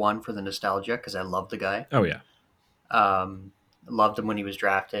Schenn there. One, for the nostalgia, because I love the guy. Oh yeah. Loved him when he was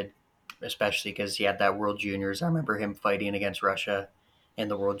drafted, especially because he had that World Juniors. I remember him fighting against Russia in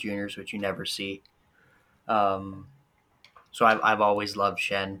the World Juniors, which you never see. So I've always loved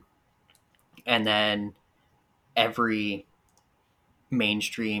Schenn. And then every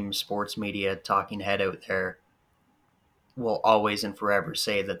mainstream sports media talking head out there will always and forever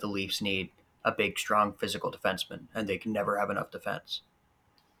say that the Leafs need a big, strong, physical defenseman, and they can never have enough defense.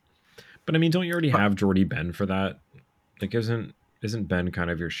 But I mean, don't you already have Jordy Ben for that? Like, isn't Ben kind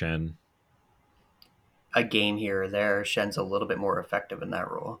of your Schenn? A game here or there, Schenn's a little bit more effective in that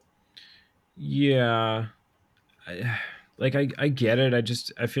role. Yeah, I get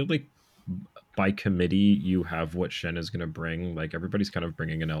it. I feel like by committee you have what Schenn is going to bring. Like, everybody's kind of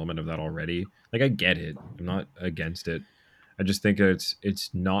bringing an element of that already. Like, I get it. I'm not against it. I just think it's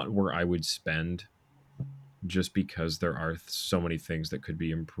not where I would spend, just because there are so many things that could be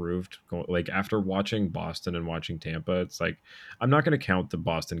improved. Like, after watching Boston and watching Tampa, it's like I'm not going to count the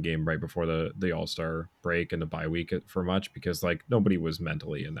Boston game right before the All-Star break and the bye week for much, because like nobody was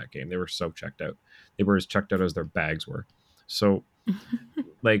mentally in that game. They were so checked out. They were as checked out as their bags were. So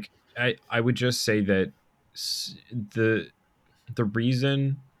like I would just say that the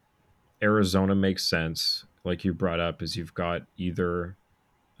reason Arizona makes sense, like you brought up, is you've got either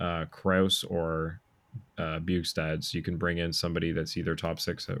Kraus or Bugstad. So you can bring in somebody that's either top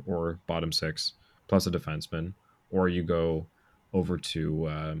six or bottom six plus a defenseman, or you go over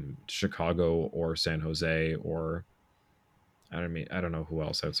to Chicago or San Jose, or I don't know who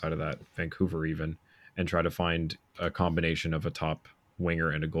else outside of that, Vancouver even, and try to find a combination of a top winger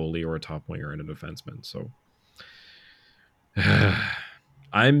and a goalie, or a top winger and a defenseman. So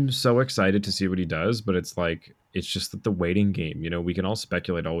I'm so excited to see what he does, but it's like, it's just that the waiting game, we can all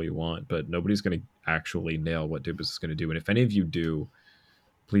speculate all we want, but nobody's going to actually nail what Dubas is going to do. And if any of you do,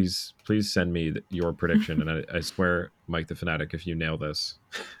 please send me your prediction. And I swear, Mike the Fanatic, if you nail this,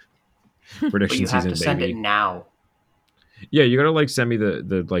 prediction but you have season, to send baby. it now. Yeah, you gotta like send me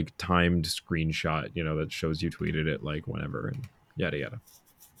the like timed screenshot, that shows you tweeted it like whenever, and yada yada.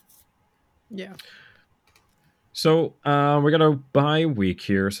 Yeah. So we got a bye week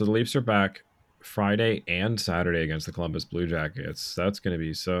here. So the Leafs are back Friday and Saturday against the Columbus Blue Jackets. That's going to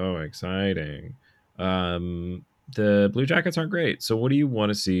be so exciting. The Blue Jackets aren't great. So what do you want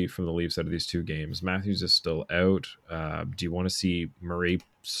to see from the Leafs out of these two games? Matthews is still out. Do you want to see Murray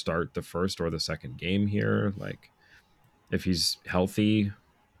start the first or the second game here? Like, if he's healthy?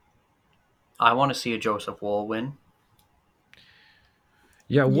 I want to see a Joseph Woll win.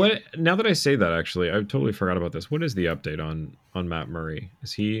 Yeah, now that I say that, actually, I totally forgot about this. What is the update on Matt Murray?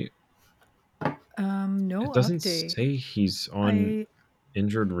 Is he No It doesn't update. say he's on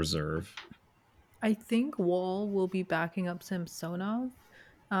injured reserve. I think Woll will be backing up Samsonov.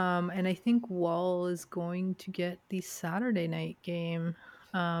 And I think Woll is going to get the Saturday night game.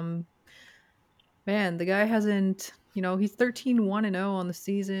 Man, the guy hasn't, he's 13-1-0 on the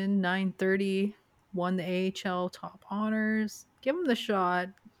season, 930, won the AHL top honors. Give him the shot.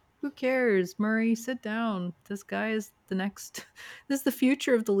 Who cares? Murray, sit down. This guy is this is the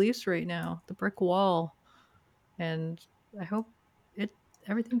future of the Leafs right now, the brick wall. And I hope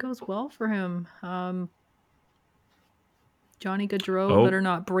everything goes well for him. Johnny Gaudreau better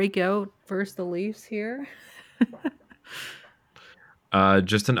not break out versus the Leafs here.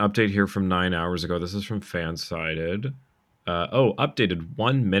 Just an update here from 9 hours ago. This is from Fansided. Updated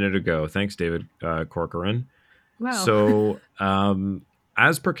 1 minute ago. Thanks, David Corcoran. Wow. So,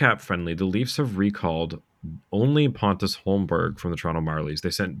 as per Cap Friendly, the Leafs have recalled only Pontus Holmberg from the Toronto Marlies.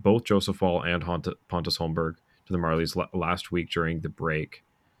 They sent both Joseph Woll and Pontus Holmberg to the Marlies last week during the break,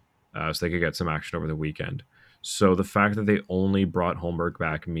 so they could get some action over the weekend. So the fact that they only brought Holmberg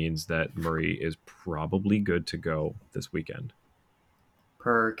back means that Murray is probably good to go this weekend.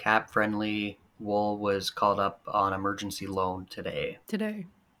 Per Cap Friendly, Woll was called up on emergency loan today.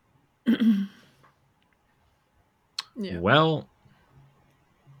 Yeah. Well,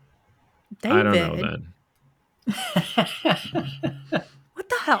 David. I don't know then. What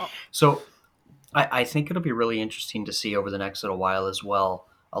the hell? So I think it'll be really interesting to see over the next little while as well,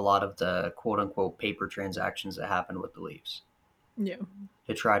 a lot of the quote-unquote paper transactions that happen with the Leafs. Yeah.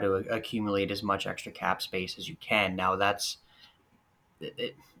 To try to accumulate as much extra cap space as you can. Now,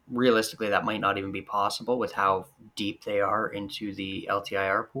 realistically, that might not even be possible with how deep they are into the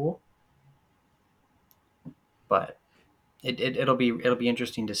LTIR pool. But it'll be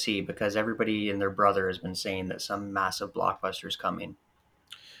interesting to see, because everybody and their brother has been saying that some massive blockbuster is coming.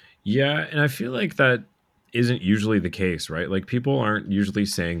 Yeah, and I feel like that isn't usually the case, right? Like, people aren't usually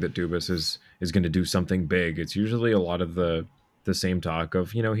saying that Dubas is going to do something big. It's usually a lot of the same talk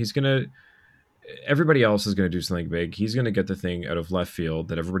of, he's going to everybody else is going to do something big. He's going to get the thing out of left field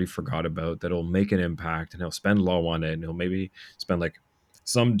that everybody forgot about, that'll make an impact, and he'll spend low on it, and he'll maybe spend like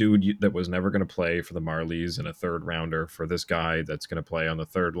some dude that was never going to play for the Marlies in a third rounder for this guy that's going to play on the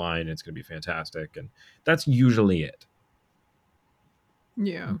third line. It's going to be fantastic. And that's usually it.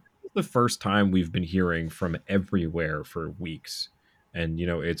 Yeah. The first time we've been hearing from everywhere for weeks. And,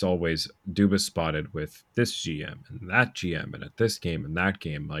 it's always Dubas spotted with this GM and that GM and at this game and that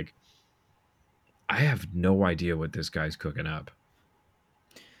game. Like, I have no idea what this guy's cooking up.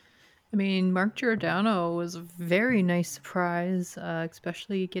 I mean, Mark Giordano was a very nice surprise,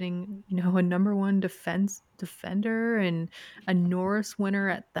 especially getting, a number one defender and a Norris winner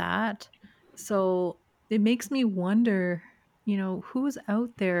at that. So it makes me wonder, who's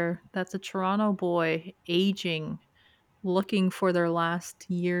out there that's a Toronto boy aging, looking for their last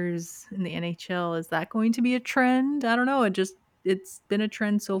years in the NHL. Is that going to be a trend? I don't know. It's been a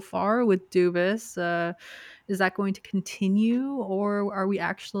trend so far with Dubas. Is that going to continue, or are we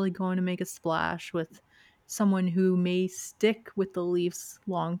actually going to make a splash with someone who may stick with the Leafs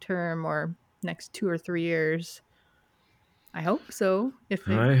long term or next 2 or 3 years? I hope so. If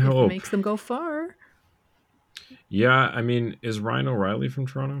it makes them go far. Yeah, I mean, is Ryan O'Reilly from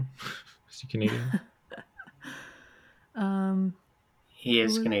Toronto? Is he Canadian? He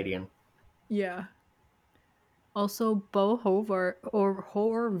is Canadian. Yeah. Also, Bo Horvat, or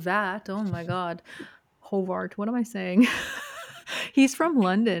Horvat. Oh my God. Hovart. What am I saying? He's from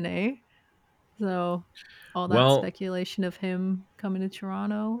London, eh? So all that speculation of him coming to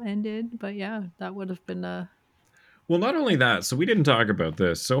Toronto ended. But yeah, that would have been a... Well, not only that, so we didn't talk about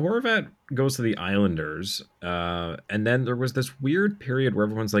this. So Horvat goes to the Islanders, and then there was this weird period where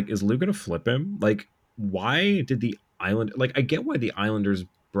everyone's like, is Lou going to flip him? Like, why did the Island... Like, I get why the Islanders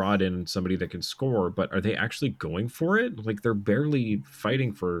brought in somebody that can score, but are they actually going for it? Like, they're barely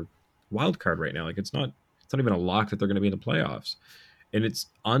fighting for wild card right now. Like, it's not even a lock that they're going to be in the playoffs. And it's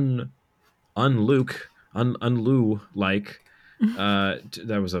Lou-like...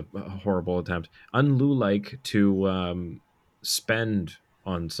 that was a horrible attempt. Lou-like to spend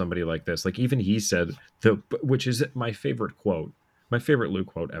on somebody like this. Like, even he said, which is my favorite quote, my favorite Lou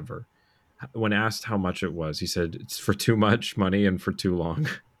quote ever. When asked how much it was, he said, "It's for too much money and for too long."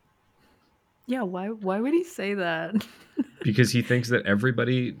 Yeah, why would he say that? Because he thinks that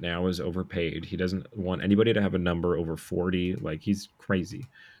everybody now is overpaid. He doesn't want anybody to have a number over 40. Like, he's crazy.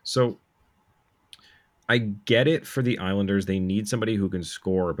 So I get it for the Islanders. They need somebody who can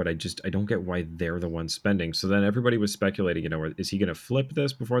score, but I don't get why they're the ones spending. So then everybody was speculating, is he going to flip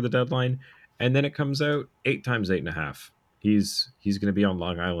this before the deadline? And then it comes out 8 times 8.5. He's going to be on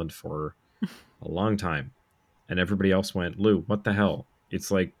Long Island for a long time. And everybody else went, Lou, what the hell?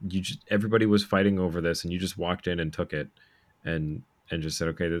 It's like everybody was fighting over this, and you just walked in and took it, and just said,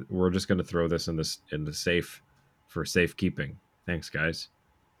 okay, we're just going to throw this in the safe for safekeeping. Thanks, guys.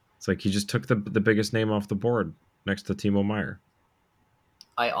 It's like he just took the biggest name off the board next to Timo Meier.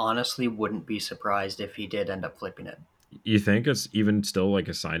 I honestly wouldn't be surprised if he did end up flipping it. You think it's even still like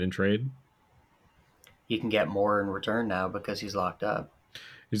a sign and trade? He can get more in return now because he's locked up.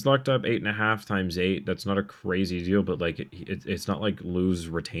 He's locked up 8.5 times 8. That's not a crazy deal, but like it's not like Lou's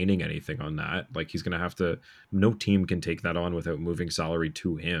retaining anything on that. Like, he's gonna have to. No team can take that on without moving salary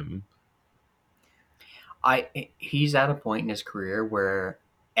to him. He's at a point in his career where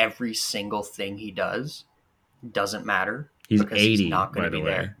every single thing he does doesn't matter. He's 80. He's not going to be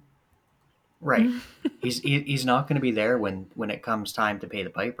there. Right. he's not going to be there when it comes time to pay the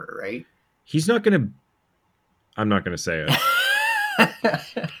piper. Right. He's not going to. I'm not going to say it.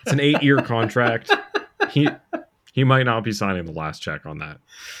 It's an 8-year contract. He might not be signing the last check on that.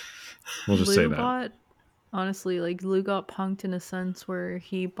 We'll just say that. Honestly, like, Lou got punked in a sense where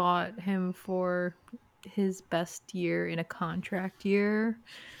he bought him for his best year in a contract year.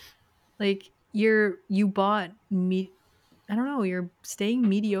 Like, you bought me. I don't know. You're staying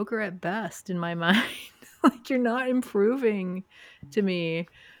mediocre at best in my mind. Like, you're not improving to me.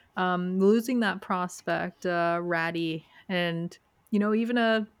 Losing that prospect, Ratty, and even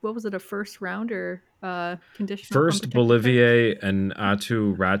a first rounder, conditional first Bolivier and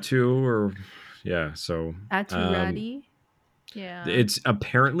Atu Ratu, or yeah, so Atu Ratty. Yeah, it's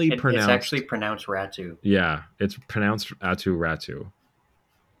apparently pronounced. It's actually pronounced Ratu. Yeah, it's pronounced Atu Ratu.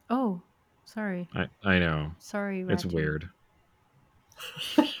 Oh, sorry. I know. Sorry, Ratu. It's weird.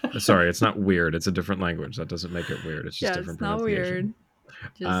 Sorry, it's not weird. It's a different language. That doesn't make it weird. It's just different pronunciation.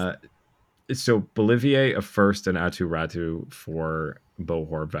 It's not weird. So Bolivier a first and Atu Ratu for Bo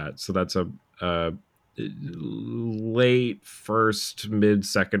Horvat. So that's a late first, mid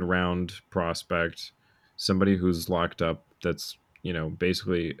second round prospect. Somebody who's locked up. That's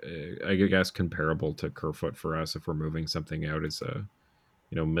basically, I guess comparable to Kerfoot for us if we're moving something out is a,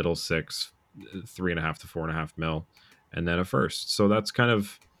 middle six, 3.5 to 4.5 mil, and then a first. So that's kind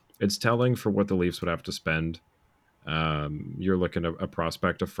of, it's telling for what the Leafs would have to spend. You're looking at a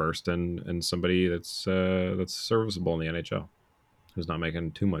prospect, a first, and somebody that's serviceable in the NHL, who's not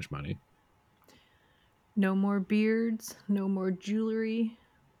making too much money. No more beards, no more jewelry,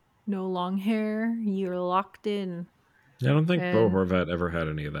 no long hair. You're locked in. I don't think Bo And Horvat ever had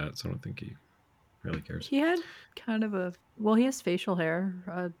any of that, so I don't think he really cares. he had kind of he has facial hair.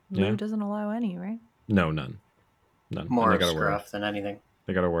 Lou Yeah. doesn't allow any, right? No, none. More And they gotta scruff than anything.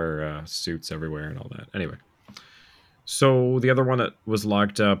 They got to wear suits everywhere and all that. Anyway, so the other one that was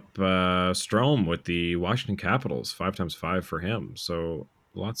locked up, Strome with the Washington Capitals, 5x5 for him. So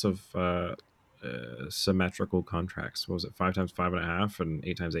lots of symmetrical contracts. What was it, 5x5.5 and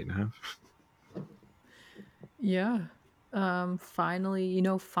 8x8.5? Yeah. Finally,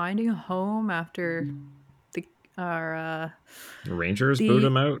 finding a home after the The Rangers booed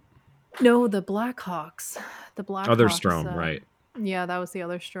him out. No, the Blackhawks. The Blackhawks. Other Strome, right? Yeah, that was the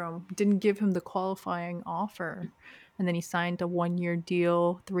other Strome. Didn't give him the qualifying offer. And then he signed a 1-year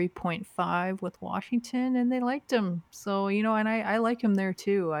deal, 3.5 with Washington, and they liked him. So, and I like him there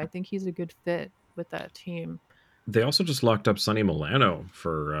too. I think he's a good fit with that team. They also just locked up Sonny Milano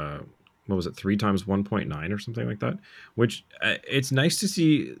for, 3 times 1.9 or something like that, which it's nice to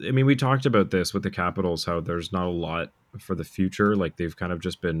see. I mean, we talked about this with the Capitals, how there's not a lot for the future. Like they've kind of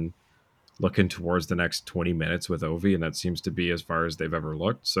just been looking towards the next 20 minutes with Ovi, and that seems to be as far as they've ever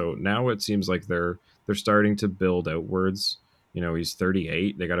looked. So now it seems like they're starting to build outwards. He's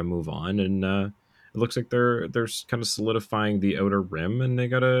 38. They got to move on, and it looks like they're kind of solidifying the outer rim, and they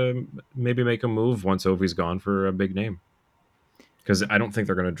got to maybe make a move once Ovi's gone for a big name. Because I don't think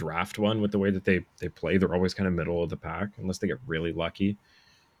they're going to draft one with the way that they play. They're always kind of middle of the pack unless they get really lucky.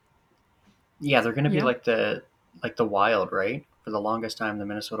 Yeah, they're going to be like the Wild, right? For the longest time, the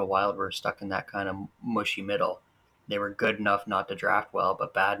Minnesota Wild were stuck in that kind of mushy middle. They were good enough not to draft well,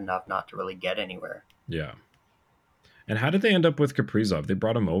 but bad enough not to really get anywhere. Yeah. And how did they end up with Kaprizov? They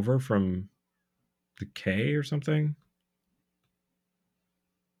brought him over from the K or something?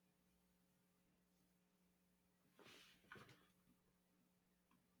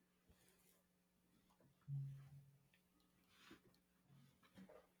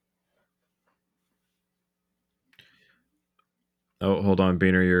 Oh, hold on,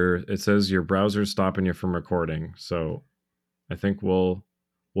 Beaner. It says your browser's stopping you from recording. So I think we'll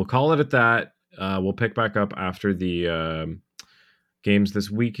call it at that. We'll pick back up after the games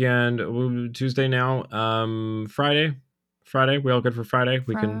this weekend. Tuesday now. Friday. We all good for Friday?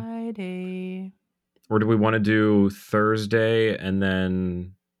 Friday. Or do we want to do Thursday and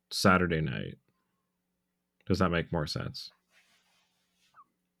then Saturday night? Does that make more sense?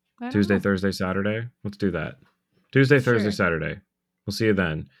 Tuesday, Thursday, Saturday? Let's do that. Tuesday, Thursday, Saturday. We'll see you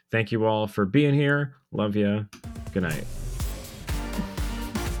then. Thank you all for being here. Love you. Good night.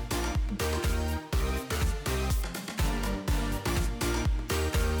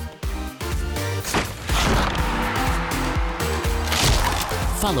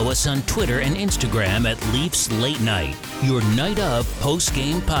 Follow us on Twitter and Instagram at Leafs Late Night, your night of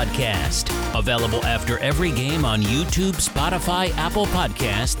post-game podcast. Available after every game on YouTube, Spotify, Apple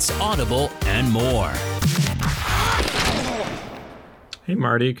Podcasts, Audible, and more. Hey,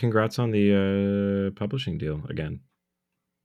 Marty, congrats on the publishing deal again.